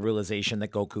 you get the realization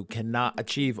that Goku cannot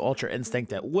achieve Ultra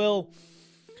Instinct at will.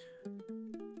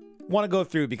 Want to go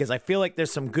through because I feel like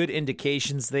there's some good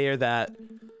indications there that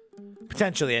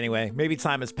potentially anyway, maybe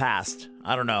time has passed.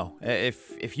 I don't know.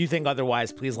 If you think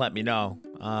otherwise, please let me know.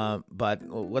 But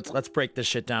let's break this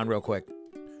shit down real quick.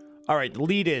 All right,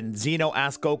 lead in. Zeno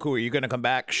asks Goku, are you going to come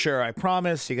back? Sure, I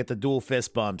promise. You get the dual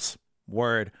fist bumps.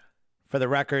 Word. For the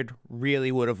record, really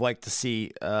would have liked to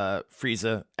see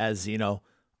Frieza as Zeno.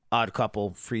 Odd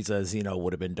couple, Frieza Zeno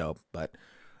would have been dope. But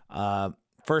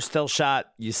first still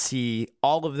shot, you see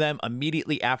all of them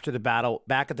immediately after the battle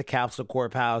back at the Capsule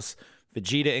Corp house.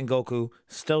 Vegeta and Goku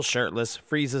still shirtless.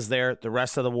 Frieza's there. The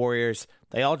rest of the warriors,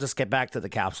 they all just get back to the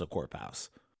Capsule Corp house.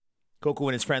 Goku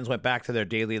and his friends went back to their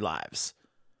daily lives.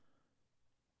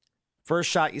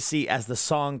 First shot you see as the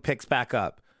song picks back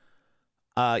up.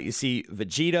 You see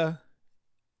Vegeta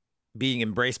being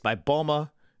embraced by Bulma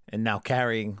and now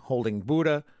holding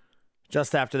Buddha.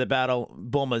 Just after the battle,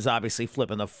 Bulma's obviously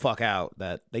flipping the fuck out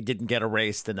that they didn't get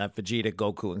erased and that Vegeta,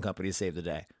 Goku, and company saved the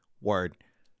day. Word.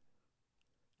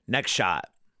 Next shot.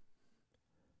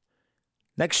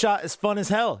 Next shot is fun as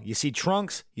hell. You see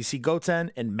Trunks, you see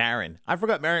Goten, and Marin. I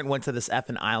forgot Marin went to this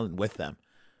effing island with them.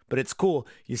 But it's cool.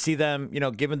 You see them,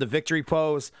 giving the victory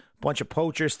pose. Bunch of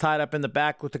poachers tied up in the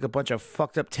back with like a bunch of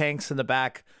fucked up tanks in the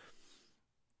back.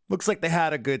 Looks like they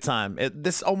had a good time.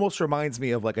 This almost reminds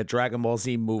me of like a Dragon Ball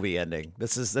Z movie ending.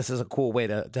 This is a cool way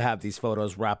to have these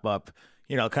photos wrap up,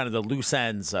 kind of the loose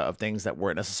ends of things that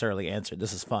weren't necessarily answered.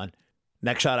 This is fun.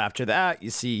 Next shot after that,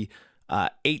 you see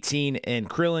 18 and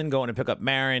Krillin going to pick up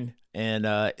Marin,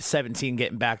 and 17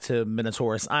 getting back to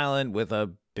Minotaurus Island with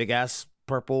a big-ass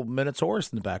purple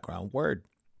Minotaurus in the background. Word.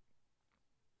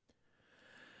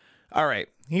 All right,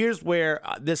 here's where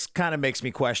this kind of makes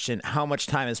me question how much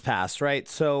time has passed, right?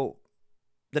 So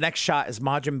the next shot is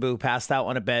Majin Buu passed out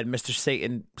on a bed. Mr.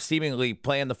 Satan, seemingly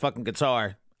playing the fucking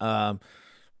guitar,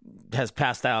 has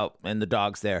passed out, and the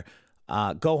dog's there.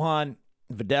 Gohan,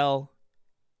 Videl,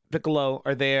 Piccolo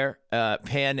are there.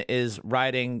 Pan is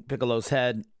riding Piccolo's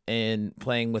head and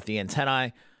playing with the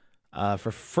antennae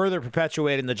for further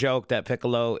perpetuating the joke that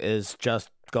Piccolo is just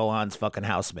Gohan's fucking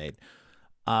housemaid.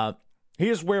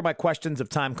 Here's where my questions of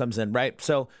time comes in, right?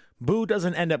 So Boo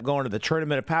doesn't end up going to the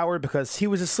Tournament of Power because he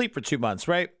was asleep for 2 months,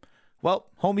 right?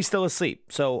 Well, homie's still asleep.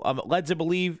 So I'm led to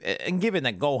believe, and given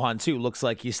that Gohan, too, looks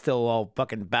like he's still all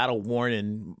fucking battle-worn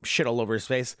and shit all over his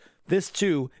face, this,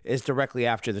 too, is directly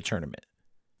after the tournament.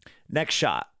 Next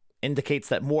shot indicates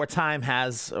that more time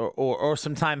has, or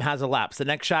some time has elapsed. The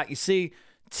next shot you see,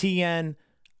 Tien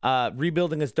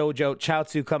rebuilding his dojo,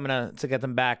 Chaozu coming to get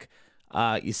them back.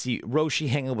 You see Roshi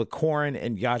hanging with Korin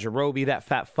and Yajirobe, that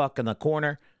fat fuck in the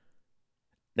corner.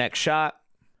 Next shot,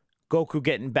 Goku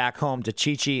getting back home to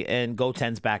Chi-Chi, and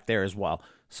Goten's back there as well.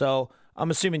 So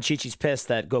I'm assuming Chi-Chi's pissed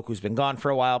that Goku's been gone for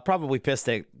a while. Probably pissed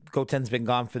that Goten's been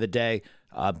gone for the day,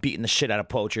 beating the shit out of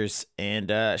poachers.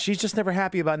 And she's just never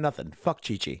happy about nothing. Fuck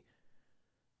Chi-Chi.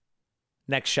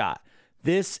 Next shot.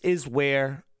 This is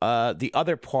where the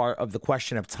other part of the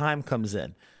question of time comes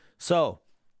in. So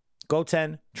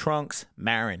Goten, Trunks,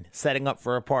 Marin, setting up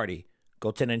for a party.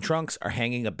 Goten and Trunks are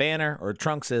hanging a banner, or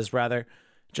Trunks is rather,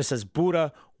 just says,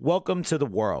 Buddha, welcome to the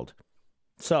world.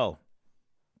 So,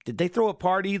 did they throw a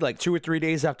party like 2 or 3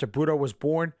 days after Buddha was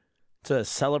born to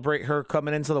celebrate her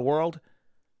coming into the world?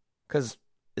 Because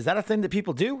is that a thing that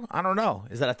people do? I don't know.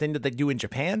 Is that a thing that they do in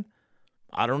Japan?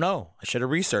 I don't know. I should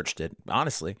have researched it,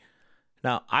 honestly.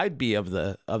 Now, I'd be of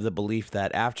the belief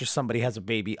that after somebody has a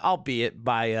baby, albeit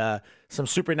by some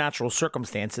supernatural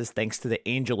circumstances, thanks to the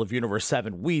Angel of Universe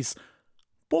 7, Whis,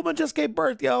 Bulma just gave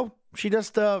birth, yo. She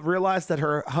just realized that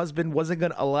her husband wasn't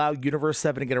going to allow Universe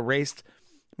 7 to get erased.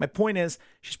 My point is,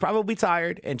 she's probably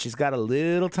tired, and she's got a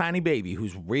little tiny baby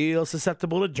who's real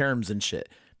susceptible to germs and shit.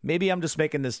 Maybe I'm just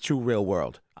making this too real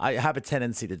world. I have a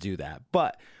tendency to do that.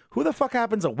 But who the fuck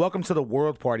happens a welcome to the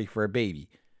world party for a baby?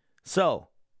 So,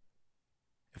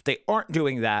 if they aren't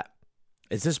doing that,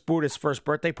 is this Buddha's first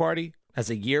birthday party? Has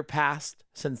a year passed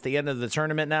since the end of the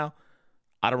tournament now?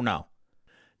 I don't know.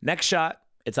 Next shot,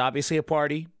 it's obviously a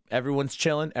party. Everyone's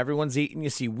chilling. Everyone's eating. You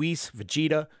see Whis,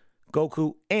 Vegeta,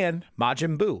 Goku, and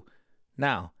Majin Buu.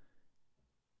 Now,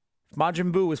 if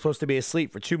Majin Buu was supposed to be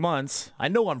asleep for 2 months, I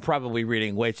know I'm probably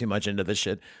reading way too much into this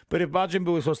shit, but if Majin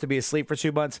Buu was supposed to be asleep for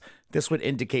 2 months, this would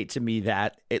indicate to me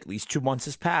that at least 2 months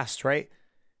has passed, right?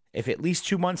 If at least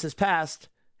 2 months has passed,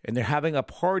 and they're having a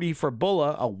party for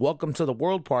Bulla, a welcome to the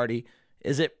world party,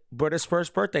 is it Buddha's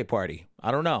first birthday party? I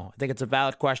don't know. I think it's a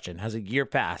valid question. Has a year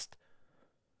passed?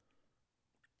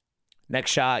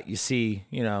 Next shot, you see,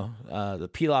 the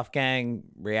Pilaf gang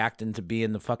reacting to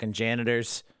being the fucking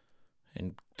janitors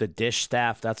and the dish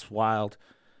staff. That's wild.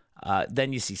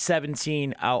 Then you see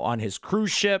 17 out on his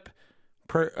cruise ship,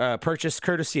 purchased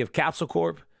courtesy of Capsule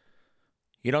Corp.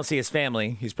 You don't see his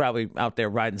family. He's probably out there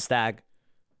riding stag.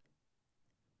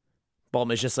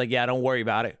 Bulma's just like, yeah, don't worry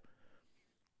about it.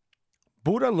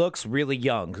 Buddha looks really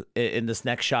young in this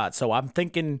next shot, so I'm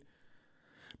thinking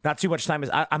not too much time.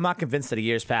 I'm not convinced that a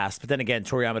year's passed. But then again,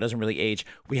 Toriyama doesn't really age.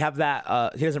 We have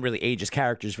that. He doesn't really age his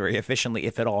characters very efficiently,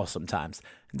 if at all, sometimes.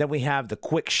 And then we have the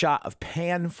quick shot of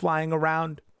Pan flying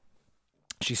around.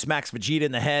 She smacks Vegeta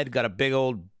in the head, got a big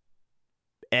old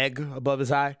egg above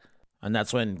his eye. And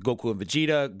that's when Goku and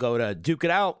Vegeta go to duke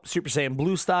it out, Super Saiyan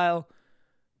Blue style.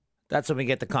 That's when we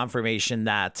get the confirmation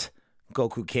that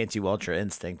Goku can't do Ultra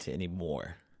Instinct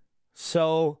anymore.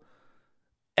 So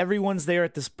everyone's there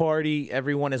at this party.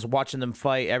 Everyone is watching them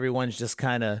fight. Everyone's just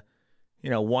kind of,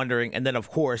 wondering. And then, of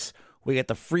course, we get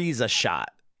the Frieza shot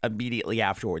immediately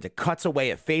afterwards. It cuts away.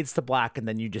 It fades to black. And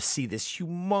then you just see this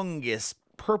humongous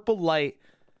purple light,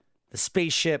 the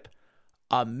spaceship,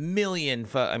 a million,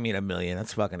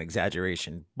 that's fucking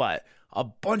exaggeration, but a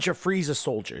bunch of Frieza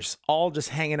soldiers all just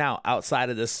hanging out outside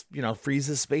of this,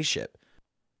 Frieza spaceship.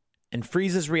 And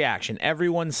Frieza's reaction,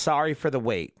 everyone's sorry for the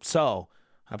wait. So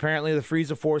apparently the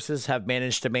Frieza forces have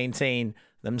managed to maintain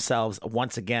themselves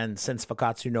once again since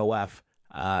Fakatsu no F,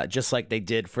 just like they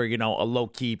did for, a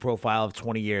low-key profile of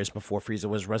 20 years before Frieza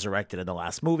was resurrected in the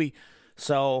last movie.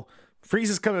 So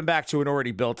Frieza's coming back to an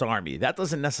already built army. That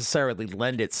doesn't necessarily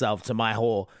lend itself to my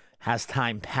whole has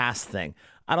time passed thing.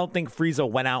 I don't think Frieza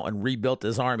went out and rebuilt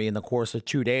his army in the course of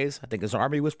 2 days. I think his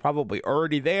army was probably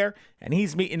already there, and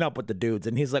he's meeting up with the dudes,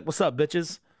 and he's like, what's up,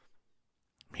 bitches?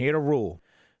 I'm here to rule.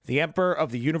 The Emperor of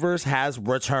the Universe has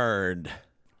returned.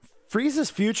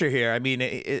 Frieza's future here,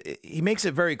 he makes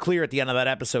it very clear at the end of that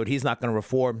episode, he's not going to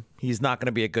reform. He's not going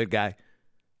to be a good guy.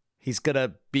 He's going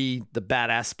to be the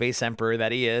badass space emperor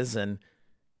that he is. And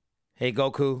hey,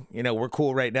 Goku, we're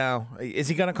cool right now. Is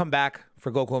he going to come back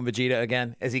for Goku and Vegeta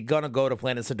again? Is he going to go to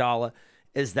Planet Sadala?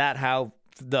 Is that how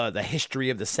the history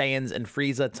of the Saiyans and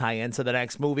Frieza tie into the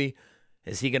next movie?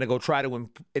 Is he going to go try to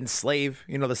enslave,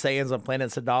 the Saiyans on Planet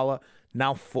Sadala?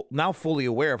 Now fully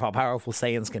aware of how powerful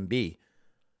Saiyans can be.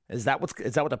 Is that what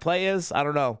the play is? I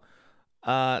don't know.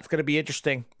 It's going to be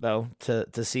interesting, though,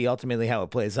 to see ultimately how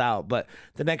it plays out. But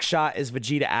the next shot is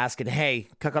Vegeta asking, hey,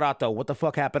 Kakaroto, what the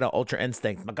fuck happened to Ultra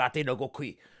Instinct? Magate no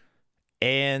Goku.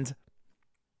 And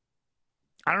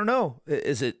I don't know.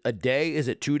 Is it a day? Is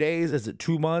it 2 days? Is it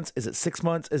 2 months? Is it 6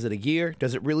 months? Is it a year?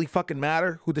 Does it really fucking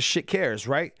matter? Who the shit cares,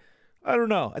 right? I don't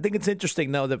know. I think it's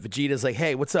interesting, though, that Vegeta's like,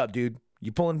 hey, what's up, dude?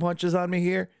 You pulling punches on me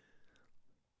here?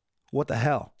 What the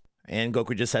hell? And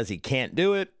Goku just says he can't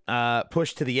do it.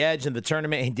 Pushed to the edge in the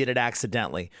tournament, he did it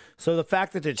accidentally. So the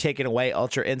fact that they're taking away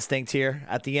Ultra Instinct here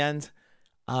at the end,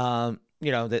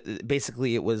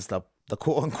 basically it was the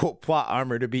quote-unquote plot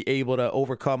armor to be able to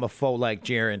overcome a foe like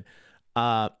Jiren.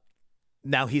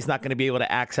 Now he's not going to be able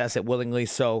to access it willingly,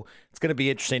 so it's going to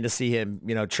be interesting to see him,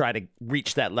 try to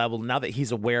reach that level now that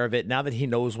he's aware of it, now that he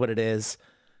knows what it is.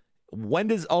 When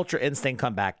does Ultra Instinct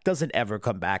come back? Does it ever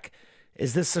come back?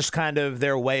 Is this just kind of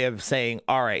their way of saying,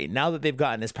 all right, now that they've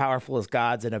gotten as powerful as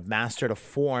gods and have mastered a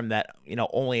form that,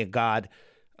 only a god,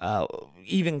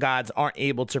 even gods aren't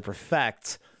able to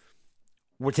perfect,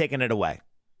 we're taking it away.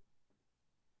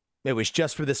 It was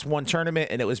just for this one tournament,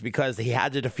 and it was because he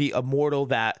had to defeat a mortal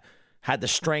that had the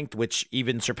strength which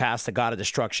even surpassed the god of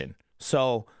destruction.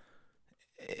 So,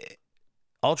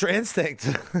 Ultra Instinct,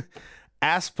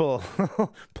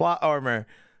 Aspel, plot armor,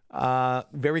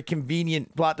 very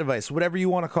convenient plot device, whatever you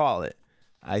want to call it.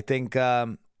 I think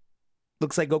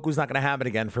looks like Goku's not going to have it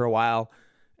again for a while,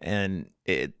 and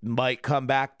it might come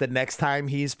back the next time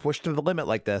he's pushed to the limit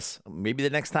like this. Maybe the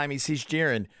next time he sees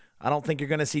Jiren. I don't think you're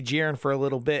going to see Jiren for a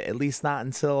little bit, at least not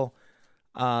until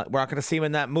we're not going to see him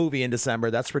in that movie in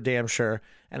December. That's for damn sure.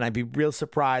 And I'd be real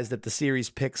surprised if the series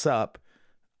picks up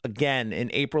again in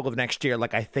April of next year.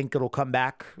 Like I think it'll come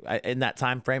back in that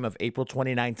time frame of April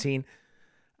 2019.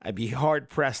 I'd be hard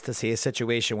pressed to see a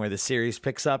situation where the series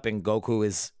picks up and Goku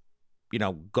is,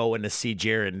 going to see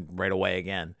Jiren right away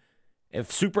again.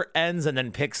 If Super ends and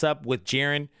then picks up with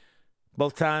Jiren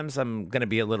both times, I'm going to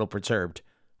be a little perturbed.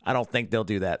 I don't think they'll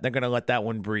do that. They're going to let that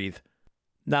one breathe.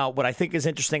 Now, what I think is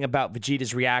interesting about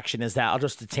Vegeta's reaction is that I'll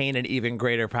just attain an even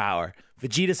greater power.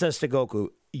 Vegeta says to Goku,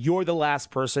 you're the last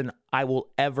person I will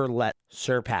ever let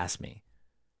surpass me.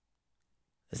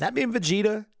 Does that mean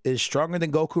Vegeta is stronger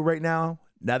than Goku right now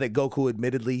that Goku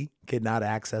admittedly cannot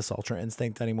access Ultra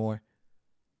Instinct anymore?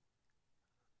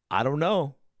 I don't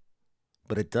know.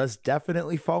 But it does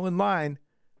definitely fall in line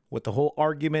with the whole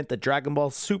argument that Dragon Ball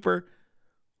Super,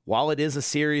 while it is a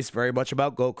series very much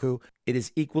about Goku, it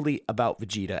is equally about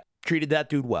Vegeta. Treated that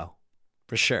dude well,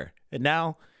 for sure. And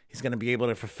now he's going to be able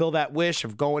to fulfill that wish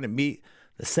of going and meet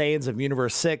the Saiyans of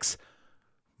Universe 6,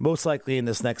 most likely in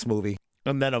this next movie.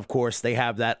 And then, of course, they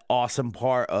have that awesome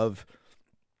part of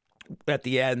at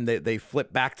the end, they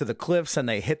flip back to the cliffs and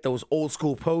they hit those old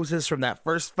school poses from that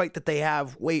first fight that they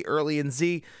have way early in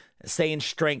Z, saying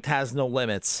strength has no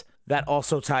limits. That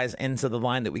also ties into the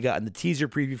line that we got in the teaser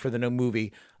preview for the new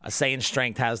movie, saying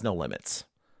strength has no limits.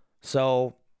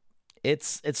 So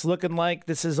it's looking like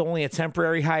this is only a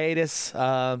temporary hiatus.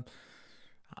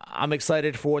 I'm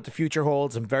excited for what the future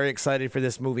holds. I'm very excited for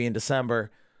this movie in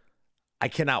December. I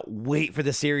cannot wait for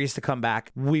the series to come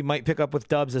back. We might pick up with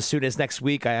dubs as soon as next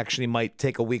week. I actually might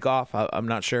take a week off. I'm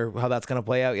not sure how that's going to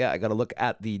play out yet. I got to look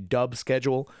at the dub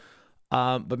schedule.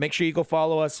 But make sure you go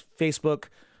follow us. Facebook,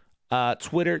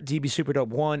 Twitter, DB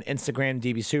Superdope1, Instagram,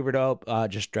 DB Superdope,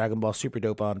 just Dragon Ball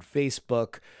Superdope on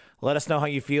Facebook. Let us know how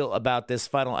you feel about this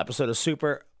final episode of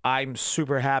Super. I'm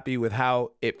super happy with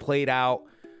how it played out.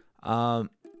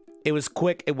 It was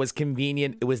quick. It was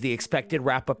convenient. It was the expected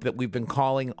wrap-up that we've been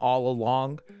calling all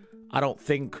along. I don't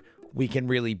think we can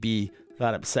really be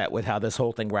that upset with how this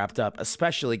whole thing wrapped up,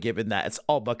 especially given that it's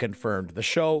all but confirmed. The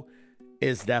show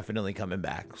is definitely coming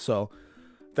back. So,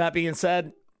 that being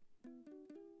said,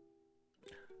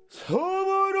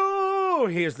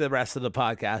 here's the rest of the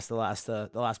podcast,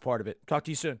 the last part of it. Talk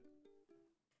to you soon.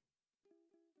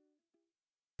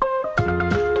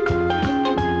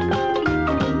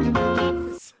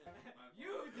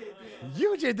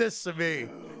 You did this to me.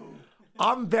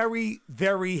 I'm very,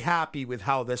 very happy with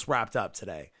how this wrapped up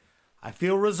today. I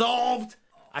feel resolved.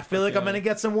 I feel like I'm going to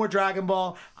get some more Dragon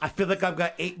Ball. I feel like I've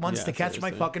got 8 months to catch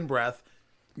my fucking breath.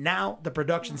 Now, the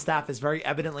production staff is very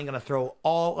evidently going to throw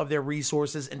all of their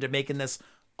resources into making this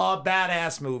a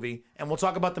badass movie. And we'll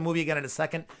talk about the movie again in a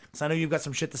second, because I know you've got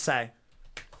some shit to say.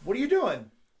 What are you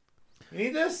doing? You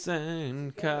need this?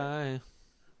 Senkai.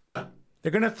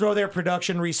 They're going to throw their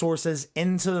production resources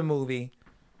into the movie,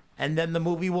 and then the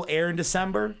movie will air in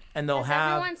December, and they'll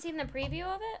have... Has everyone seen the preview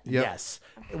of it? Yep. Yes.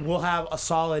 We'll have a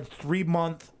solid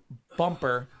 3-month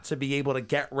bumper to be able to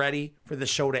get ready for the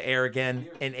show to air again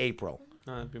in April.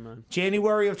 Oh, that'd be mine.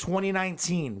 January of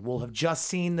 2019, we'll have just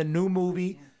seen the new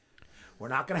movie. We're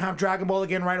not going to have Dragon Ball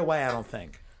again right away, I don't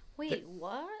think. Wait,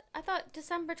 what? I thought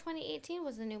December 2018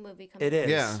 was the new movie coming It is.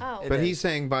 Yeah, Oh. but he's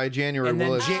saying by January And then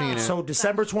we'll have seen it. So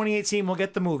December 2018, we'll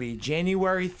get the movie.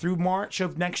 January through March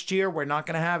of next year, we're not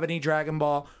going to have any Dragon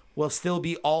Ball. We'll still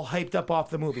be all hyped up off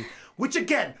the movie. Which,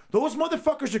 again, those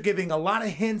motherfuckers are giving a lot of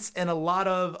hints and a lot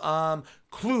of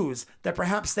clues that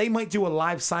perhaps they might do a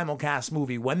live simulcast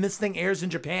movie. When this thing airs in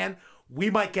Japan, we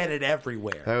might get it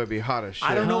everywhere. That would be hot as shit.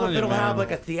 I don't know if yeah, it'll man. have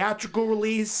like a theatrical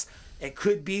release. It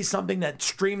could be something that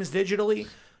streams digitally.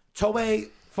 Toei,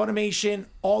 Funimation,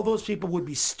 all those people would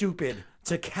be stupid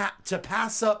to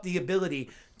pass up the ability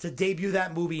to debut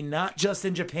that movie not just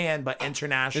in Japan but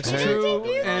internationally. It's true,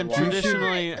 Debut and that movie?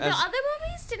 traditionally, The as other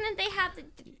movies, didn't they have the...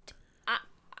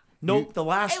 Nope, the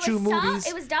last It two was movies.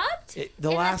 It was dubbed? The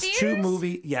In last two theaters?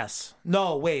 movies, yes.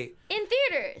 No, wait. In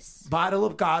theaters. Battle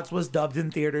of Gods was dubbed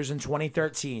in theaters in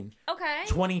 2013. Okay.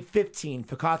 2015,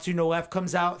 Fakatsu no F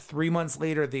comes out. 3 months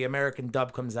later, the American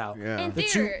dub comes out. Yeah. In The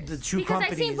theaters. two because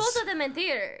companies. I've seen both of them in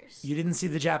theaters. You didn't see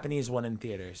the Japanese one in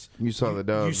theaters. You saw the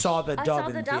dub. You saw the I dub saw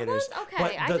in the dub theaters. ones? Okay,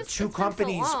 But I the just- two it's been so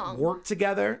companies long. worked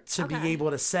together to be Okay. able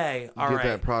to say, all get right.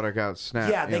 that product out snap.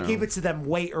 Yeah, they you know. gave it to them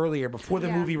way earlier before the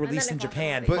Yeah, movie and then released it in got the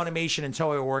Japan. movie. Funimation and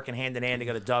Toei were working hand in hand to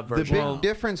get a dub The version. big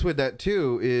difference with that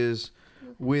too is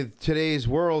with today's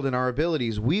world and our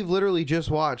abilities, we've literally just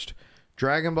watched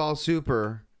Dragon Ball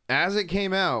Super as it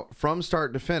came out from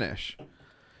start to finish.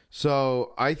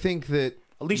 So I think that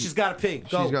Alicia's got a pig.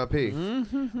 Go. she's got pee.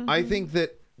 I think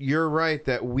that you're right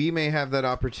that we may have that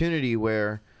opportunity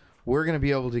where we're going to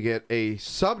be able to get a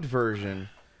subbed version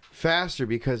faster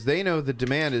because they know the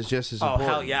demand is just as Oh, important.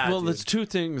 hell yeah. well, dude. there's two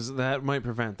things that might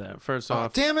prevent that. First Oh,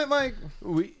 off, damn it, Mike.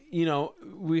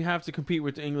 we have to compete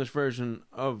with the English version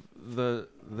of the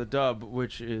dub,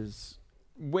 which is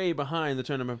way behind the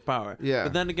Tournament of Power. Yeah.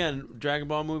 But then again, Dragon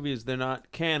Ball movies, they're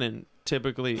not canon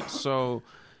typically, so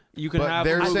you can But have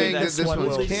they're a movie saying that that's this one's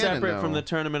completely canon, separate from though. the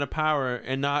Tournament of Power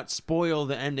and not spoil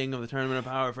the ending of the Tournament of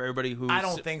Power for everybody who's I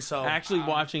don't think so. actually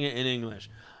watching it in English.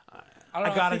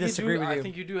 I gotta think disagree with you. I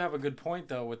think you do have a good point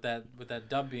though with that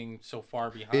dub being so far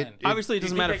behind. Obviously, it Do you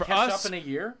doesn't think matter they for catch us up in a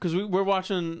year. because we're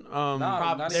watching. They're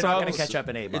not going to subs. catch up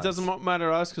in 8 months. It doesn't matter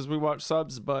to us because we watch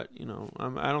subs, but I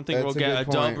don't think That's we'll a get good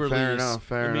a dub point. release Fair enough,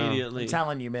 fair enough. immediately. I'm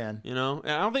telling you, man. And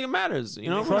I don't think it matters. We're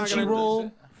not gonna-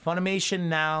 Crunchyroll, Funimation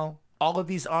Now, all of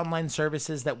these online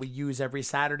services that we use every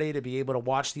Saturday to be able to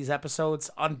watch these episodes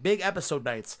on big episode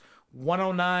nights.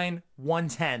 109,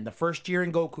 110, the first year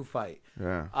in Goku fight.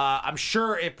 Yeah. I'm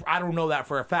sure I don't know that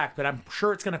for a fact, but I'm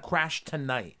sure it's going to crash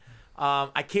tonight.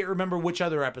 I can't remember which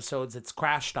other episodes it's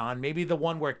crashed on. Maybe the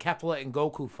one where Kefla and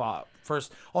Goku fought.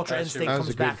 first Ultra That Instinct was comes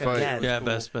a good back fight. again. Yeah,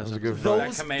 best. That was a good fight.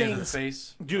 Those That command in the things,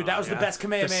 face. dude, that was the best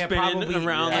Kamehameha spinning probably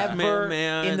around the ever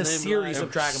Kamehameha in and the then series like-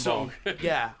 of Dragon so Ball.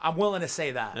 Yeah, I'm willing to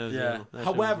say that.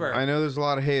 However, I know there's a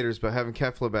lot of haters, but having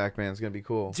Kefla back, man, is gonna be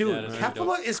cool. dude, Yeah, that's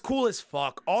really Kefla is cool as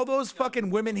fuck. All those fucking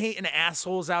women-hating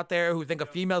assholes out there who think a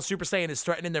female Super Saiyan is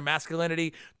threatening their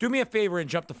masculinity, do me a favor and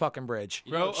jump the fucking bridge.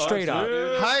 Bro, Straight up.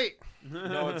 Height. You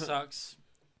know what sucks?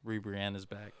 Brienne is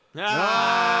back. Oh,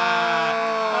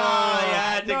 you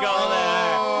had to go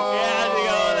there. You had to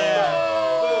go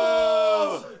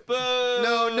there. Boo! Boo!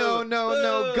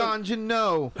 No, Ganja,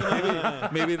 no.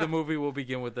 Maybe the movie will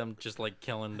begin with them just like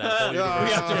killing that whole We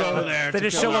universe. have to go there. They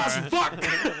just show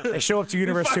up. They show up to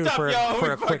Universe 2 fucked up, for yo. for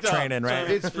We a quick fucked up. training, right?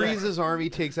 It's Frieza's army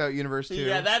takes out Universe 2.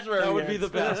 Yeah, that's where That would be the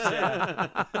best.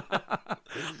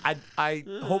 I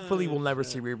hopefully will never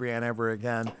see Ribrianne ever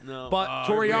again. No. But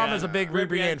Toriyama's a big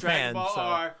Ribrianne fan. Dragon Ball So.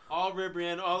 R, all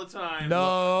Ribrianne all the time. No.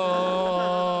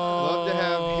 Love to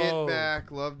have Hit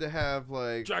back. Love to have,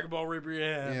 like, Dragon Ball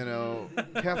Brienne. you know,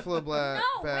 Kefla Black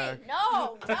No, back. wait,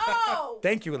 no.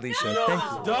 Thank you, Alicia. No. Thank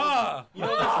you. Duh. You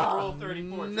know that's Rule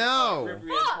 34. No.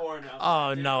 Ribrianne porn now.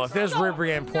 Oh no! If there's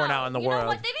Ribrianne porn out in the you know world,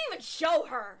 what? They didn't even show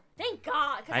her. Thank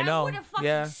God. 'Cause I know, would have fucking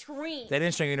yeah. screamed. they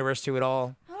didn't show Universe 2 at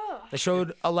all. Ugh. They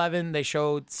showed 11. They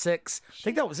showed 6. I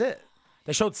think that was it.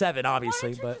 They showed 7, I obviously,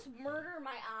 wanted to but just murder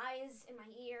my eyes and my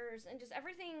ears and just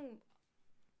everything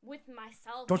with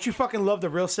myself. don't you fucking love the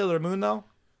real Sailor Moon though?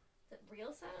 The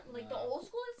real Sailor, like the old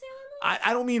school Sailor Moon?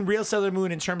 I don't mean real Sailor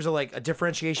Moon in terms of like a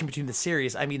differentiation between the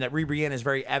series. I mean that Ribrianne is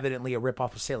very evidently a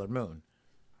ripoff of Sailor Moon.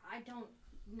 I don't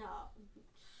know.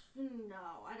 No,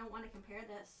 I don't want to compare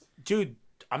this. Dude,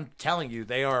 I'm telling you,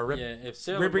 they are a rip. Yeah, if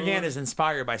Sailor Ribrianne Moon, is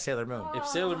inspired by Sailor Moon. if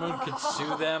Sailor Moon could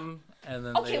sue them and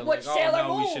then Okay, they're what like, Sailor oh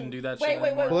no, Moon? we shouldn't do that wait, shit wait,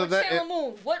 anymore. wait. Well, What that- Sailor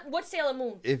Moon? What Sailor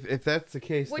Moon? If that's the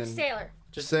case, Which then Sailor?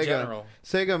 Just in Sega general.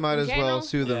 Sega might as general? well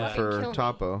sue them Yeah. for Kill me.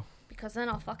 Topo. Because then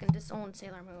I'll fucking disown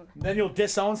Sailor Moon. Then you'll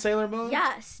disown Sailor Moon?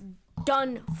 Yes,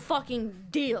 done fucking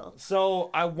deal. So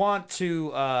I want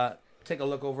to take a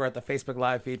look over at the Facebook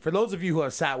Live feed. For those of you who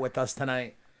have sat with us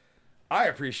tonight, I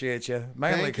appreciate you.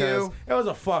 Mainly Thank because you. it was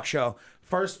a fuck show.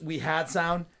 First, we had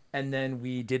sound, and then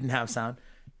we didn't have sound.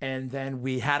 And then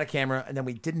we had a camera, and then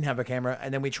we didn't have a camera.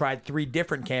 And then we tried 3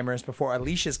 different cameras before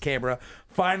Alicia's camera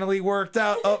finally worked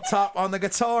out up top on the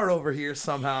guitar over here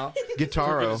somehow.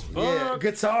 Guitaro. Yeah,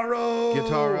 Guitaro.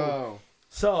 Guitaro.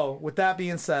 So, with that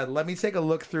being said, let me take a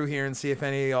look through here and see if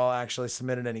any of y'all actually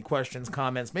submitted any questions,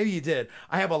 comments. Maybe you did.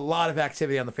 I have a lot of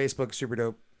activity on the Facebook Super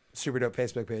Dope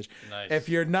Facebook page. Nice. If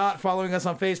you're not following us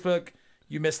on Facebook,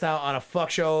 you missed out on a fuck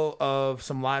show of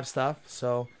some live stuff.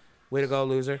 So, way to go,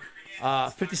 loser.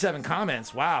 57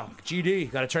 comments. Wow.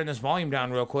 GD. Got to turn this volume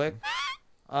down real quick.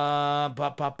 Bop,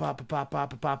 bop, bop, bop, bop,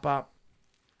 bop, bop, bop.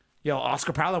 Yo,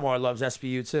 Oscar Palomar loves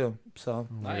SVU too. So,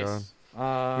 Nice. We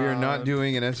are not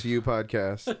doing an SVU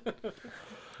podcast.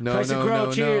 No, Tyson no, Crow,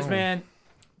 no, cheers, no. man.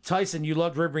 Tyson, you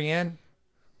loved Ribrianne?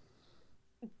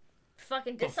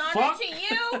 Fucking dishonor fuck? to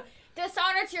you.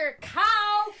 Dishonor to your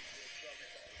cow.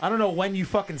 I don't know when you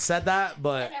fucking said that,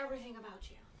 but And everything about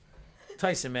you.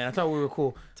 Tyson, man, I thought we were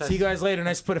cool. See you guys later.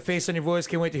 Nice to put a face on your voice.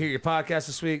 Can't wait to hear your podcast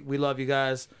this week. We love you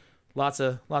guys. Lots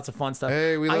of fun stuff.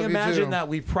 Hey, we love I you imagine too. that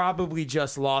we probably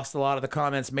just lost a lot of the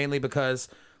comments, mainly because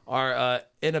our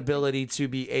inability to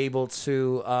be able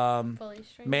to Fully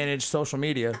streamed. manage social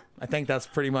media. I think that's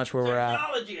pretty much where we're at.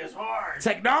 Technology is hard.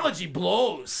 Technology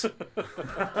blows.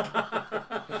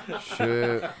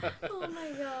 Shit. Oh my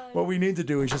god. What we need to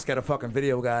do is just get a fucking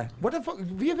video guy. What the fuck?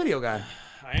 Be a video guy.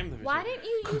 I am the Why didn't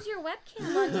you use your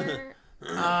webcam on your?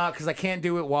 Because I can't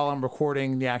do it while I'm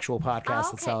recording the actual podcast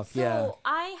Okay, itself. so Yeah.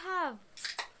 I have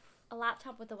a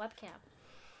laptop with a webcam.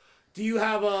 Do you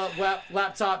have a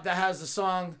laptop that has the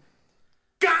song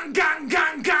Gang Gang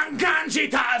Gang Gang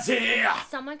Ganjitazi?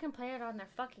 Someone can play it on their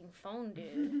fucking phone,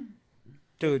 dude.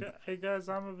 Dude, Hey guys,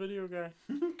 I'm a video guy.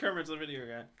 Kermit's a video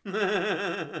guy.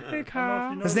 Hey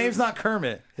Kyle. his name's not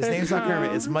Kermit. His name's not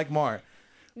Kermit. It's Mike Marr.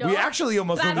 No. We actually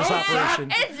almost did this Batman,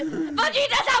 operation. It's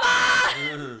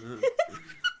Vegeta-sama!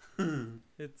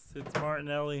 It's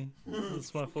Martinelli.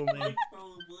 That's my full name.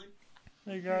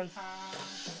 Hey guys.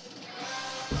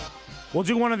 We'll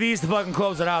do one of these to fucking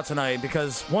close it out tonight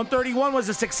because 131 was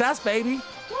a success, baby.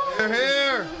 They're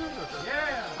here.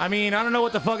 I mean, I don't know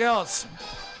what the fuck else.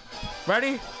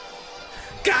 Ready?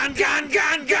 Gan gan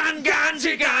gan gan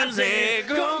ganji ganzi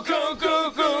go go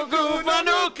go go go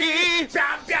manuki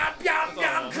yam yam yam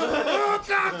yam go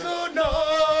go no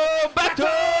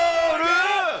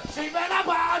batoru shibana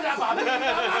bada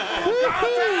bada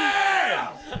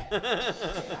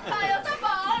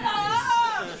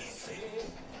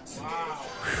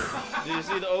Did you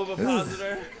see the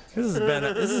ovipositor? This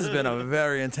has been a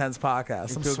very intense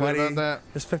podcast. I'm feel good sweaty. about that?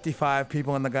 There's 55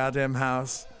 people in the goddamn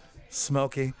house.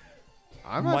 Smoky.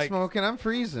 I'm not smoking. I'm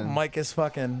freezing. Mike is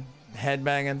fucking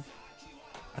headbanging.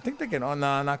 I think they can. Oh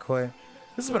no, not quite.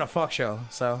 This has been a fuck show.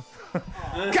 So.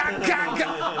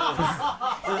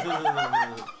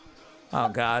 Oh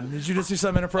God! Did you just do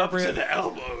something inappropriate? Up to the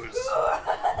elbows.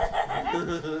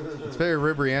 It's very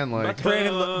Ribrianne like.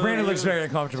 Brandon looks very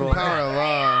uncomfortable. Power of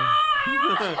law.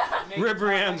 Rib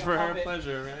hands for her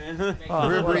pleasure, right? Oh,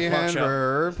 Ribrianne for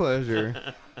her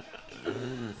pleasure.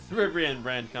 Ribrianne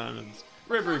brand condoms.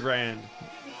 Ribri brand.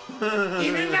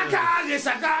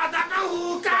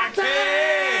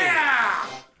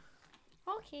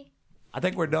 Okay. I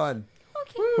think we're done.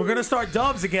 Okay. We're gonna start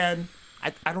dubs again.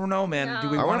 I don't know, man. No. Do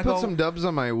we I want want to to go? put some dubs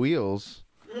on my wheels.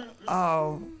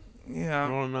 Oh, yeah.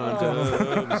 Oh no.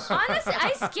 Honestly,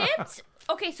 I skipped.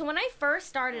 Okay, so when I first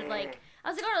started, like, I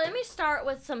was like, all right, let me start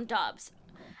with some dubs.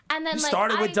 And then, You like,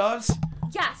 started with dubs?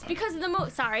 Yes, because of the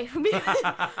sorry. because of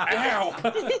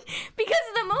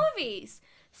the movies.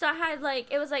 So I had,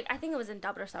 like, it was like, I think it was in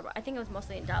dubbed or subbed. I think it was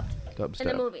mostly in dubbed. Dubstep. In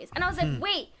the movies. And I was like,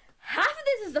 wait, half of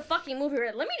this is the fucking movie,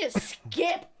 right? Let me just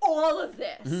skip all of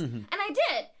this. And I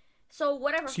did. So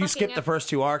whatever. So you skipped the first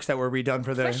two arcs that were redone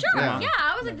for the. For sure. Yeah. Yeah.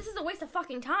 I was like, this is a waste of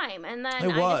fucking time. And then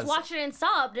It I was. just watched it in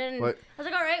subbed. And What? I was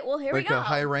like, all right, well, here Like we go. a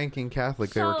high-ranking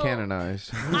Catholic, they were So-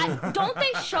 canonized. Don't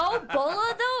they show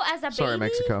Bola, though, as a Sorry,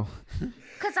 baby? Mexico.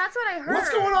 Because that's what I heard. What's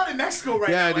going on in Mexico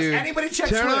right Yeah, now? Has dude. anybody check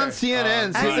Turn Twitter? on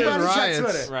CNN. See if Anybody there's check riots.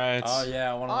 Twitter? Right. Oh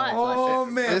yeah, I want to know. Oh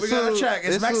man, we gotta This'll- check.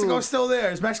 Is this'll- Mexico still there?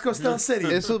 Is Mexico still a city?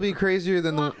 This will be crazier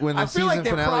than when the I feel season like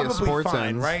they're finale of probably sports fine,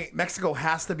 ends. right? Mexico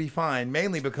has to be fine,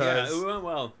 mainly Yeah, because it went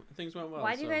well. Things went well.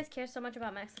 Why do you so. guys care so much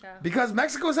about Mexico? because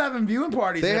Mexico's having viewing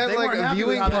parties. They and if had, like, weren't a happy with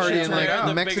viewing how that party shit in, turned like,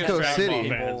 out- Mexico biggest City.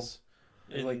 Dragon Ball fans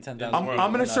There's like 10,000 in the world.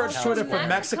 I'm gonna people search in that Twitter house. for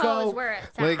Mexico Mexico. is where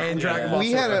it's Like at. And Dragon Ball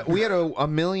we had Super. a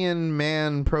 1 million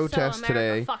man protest So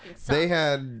America today. fucking sucks. They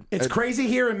had It's crazy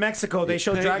here in Mexico. They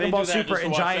show They- Dragon they Ball do that Super just to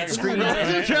in watch giant Dragon screens. Ball.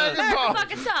 Dragon America Ball.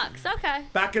 fucking sucks. Okay.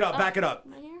 Back it up, back it up.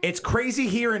 Am I here? It's crazy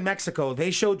here in Mexico. They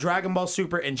show Dragon Ball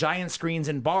Super in giant screens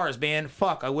in bars, man.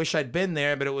 Fuck, I wish I'd been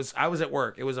there, but I was at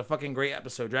work. It was a fucking great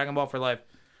episode. Dragon Ball for life.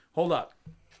 Hold up.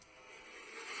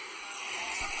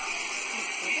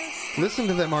 Listen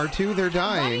to them, R2. They're Why do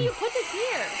dying. you put this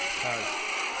here?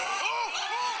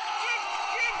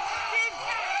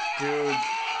 Dude.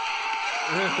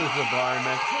 This is a bar in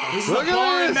Mexico. This is Look a at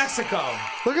bar in this. Mexico.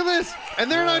 Look at this.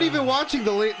 And they're not even watching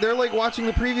they're like watching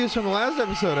the previews from the last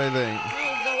episode, I think.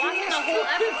 They're watching the whole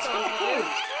episode, dude.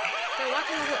 They're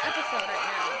watching the whole episode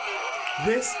right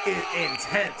This is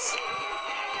intense.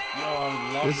 Yo,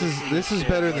 I love This is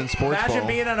better than sports Imagine ball.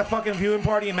 being at a fucking viewing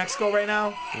party in Mexico right now.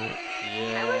 now. I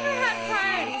wish I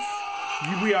had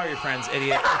friends. We are your friends,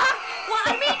 idiot. Well,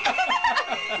 I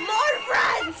mean, more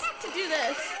friends to do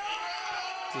this.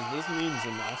 Does this mean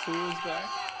Zamasu is back?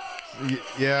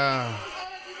 Yeah.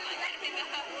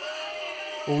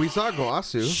 Well, we saw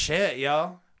Goasu. Shit,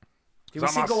 yo. Did we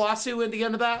see Goasu at the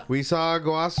end of that? We saw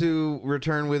Goasu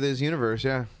return with his universe,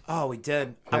 yeah. Oh, we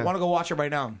did. I Yeah. want to go watch it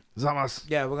right now. Zamas.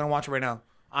 Yeah, we're going to watch it right now.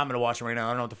 I'm going to watch it right now. I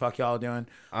don't know what the fuck y'all are doing.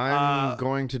 I'm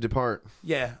going to depart.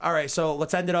 Yeah. All right. So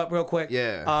let's end it up real quick.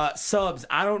 Yeah. Subs.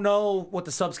 I don't know what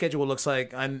the sub schedule looks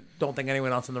like. I don't think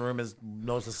anyone else in the room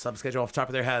knows the sub schedule off the top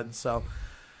of their head. So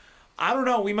I don't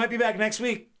know. We might be back next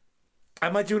week. I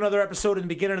might do another episode in the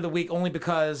beginning of the week only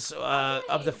because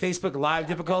of the Facebook Live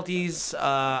difficulties.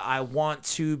 I want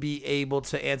to be able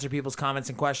to answer people's comments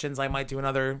and questions. I might do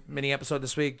another mini episode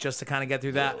this week just to kind of get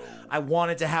through that. I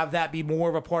wanted to have that be more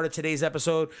of a part of today's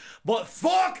episode. But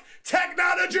fuck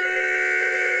technology!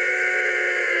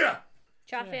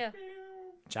 Ciao, Phil.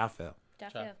 Ciao, Phil. Ciao,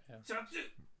 Phil.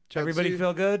 Everybody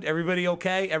feel good? Everybody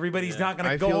okay? Everybody's not going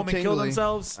to I go feel home and kill tingly.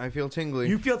 themselves? I feel tingly.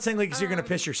 You feel tingly because you're going to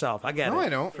piss yourself. I get it. No, I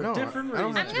don't. No, different I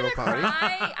don't have I'm to go gonna potty.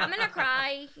 cry. I'm gonna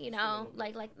cry. You know,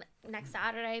 like next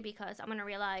Saturday because I'm gonna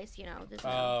realize, you know, this.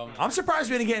 I'm surprised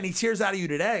we didn't get any tears out of you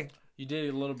today. You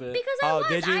did a little bit. Because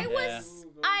did you?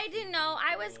 I didn't know.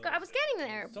 I was getting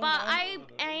there, but I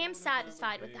am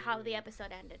satisfied with how the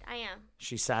episode ended. I am.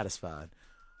 She's satisfied.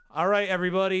 All right,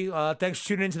 everybody. Thanks for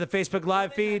tuning into the Facebook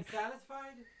Live feed.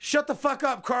 Shut the fuck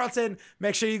up, Carlton.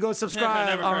 Make sure you go subscribe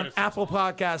Never on heard of Apple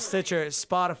Podcasts, Stitcher,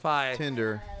 Spotify,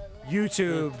 Tinder.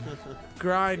 YouTube,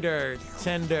 Grindr,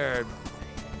 Tinder,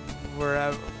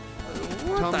 wherever.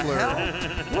 What the Tumblr.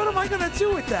 hell? What am I gonna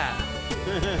do with that?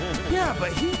 Yeah,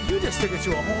 but you just took it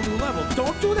to a whole new level.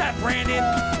 Don't do that, Brandon.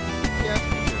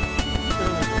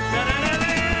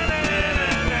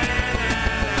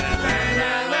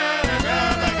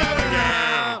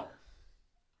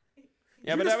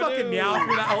 You just fucking meow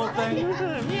through that whole thing.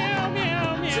 Meow,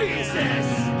 meow, meow.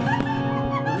 Jesus.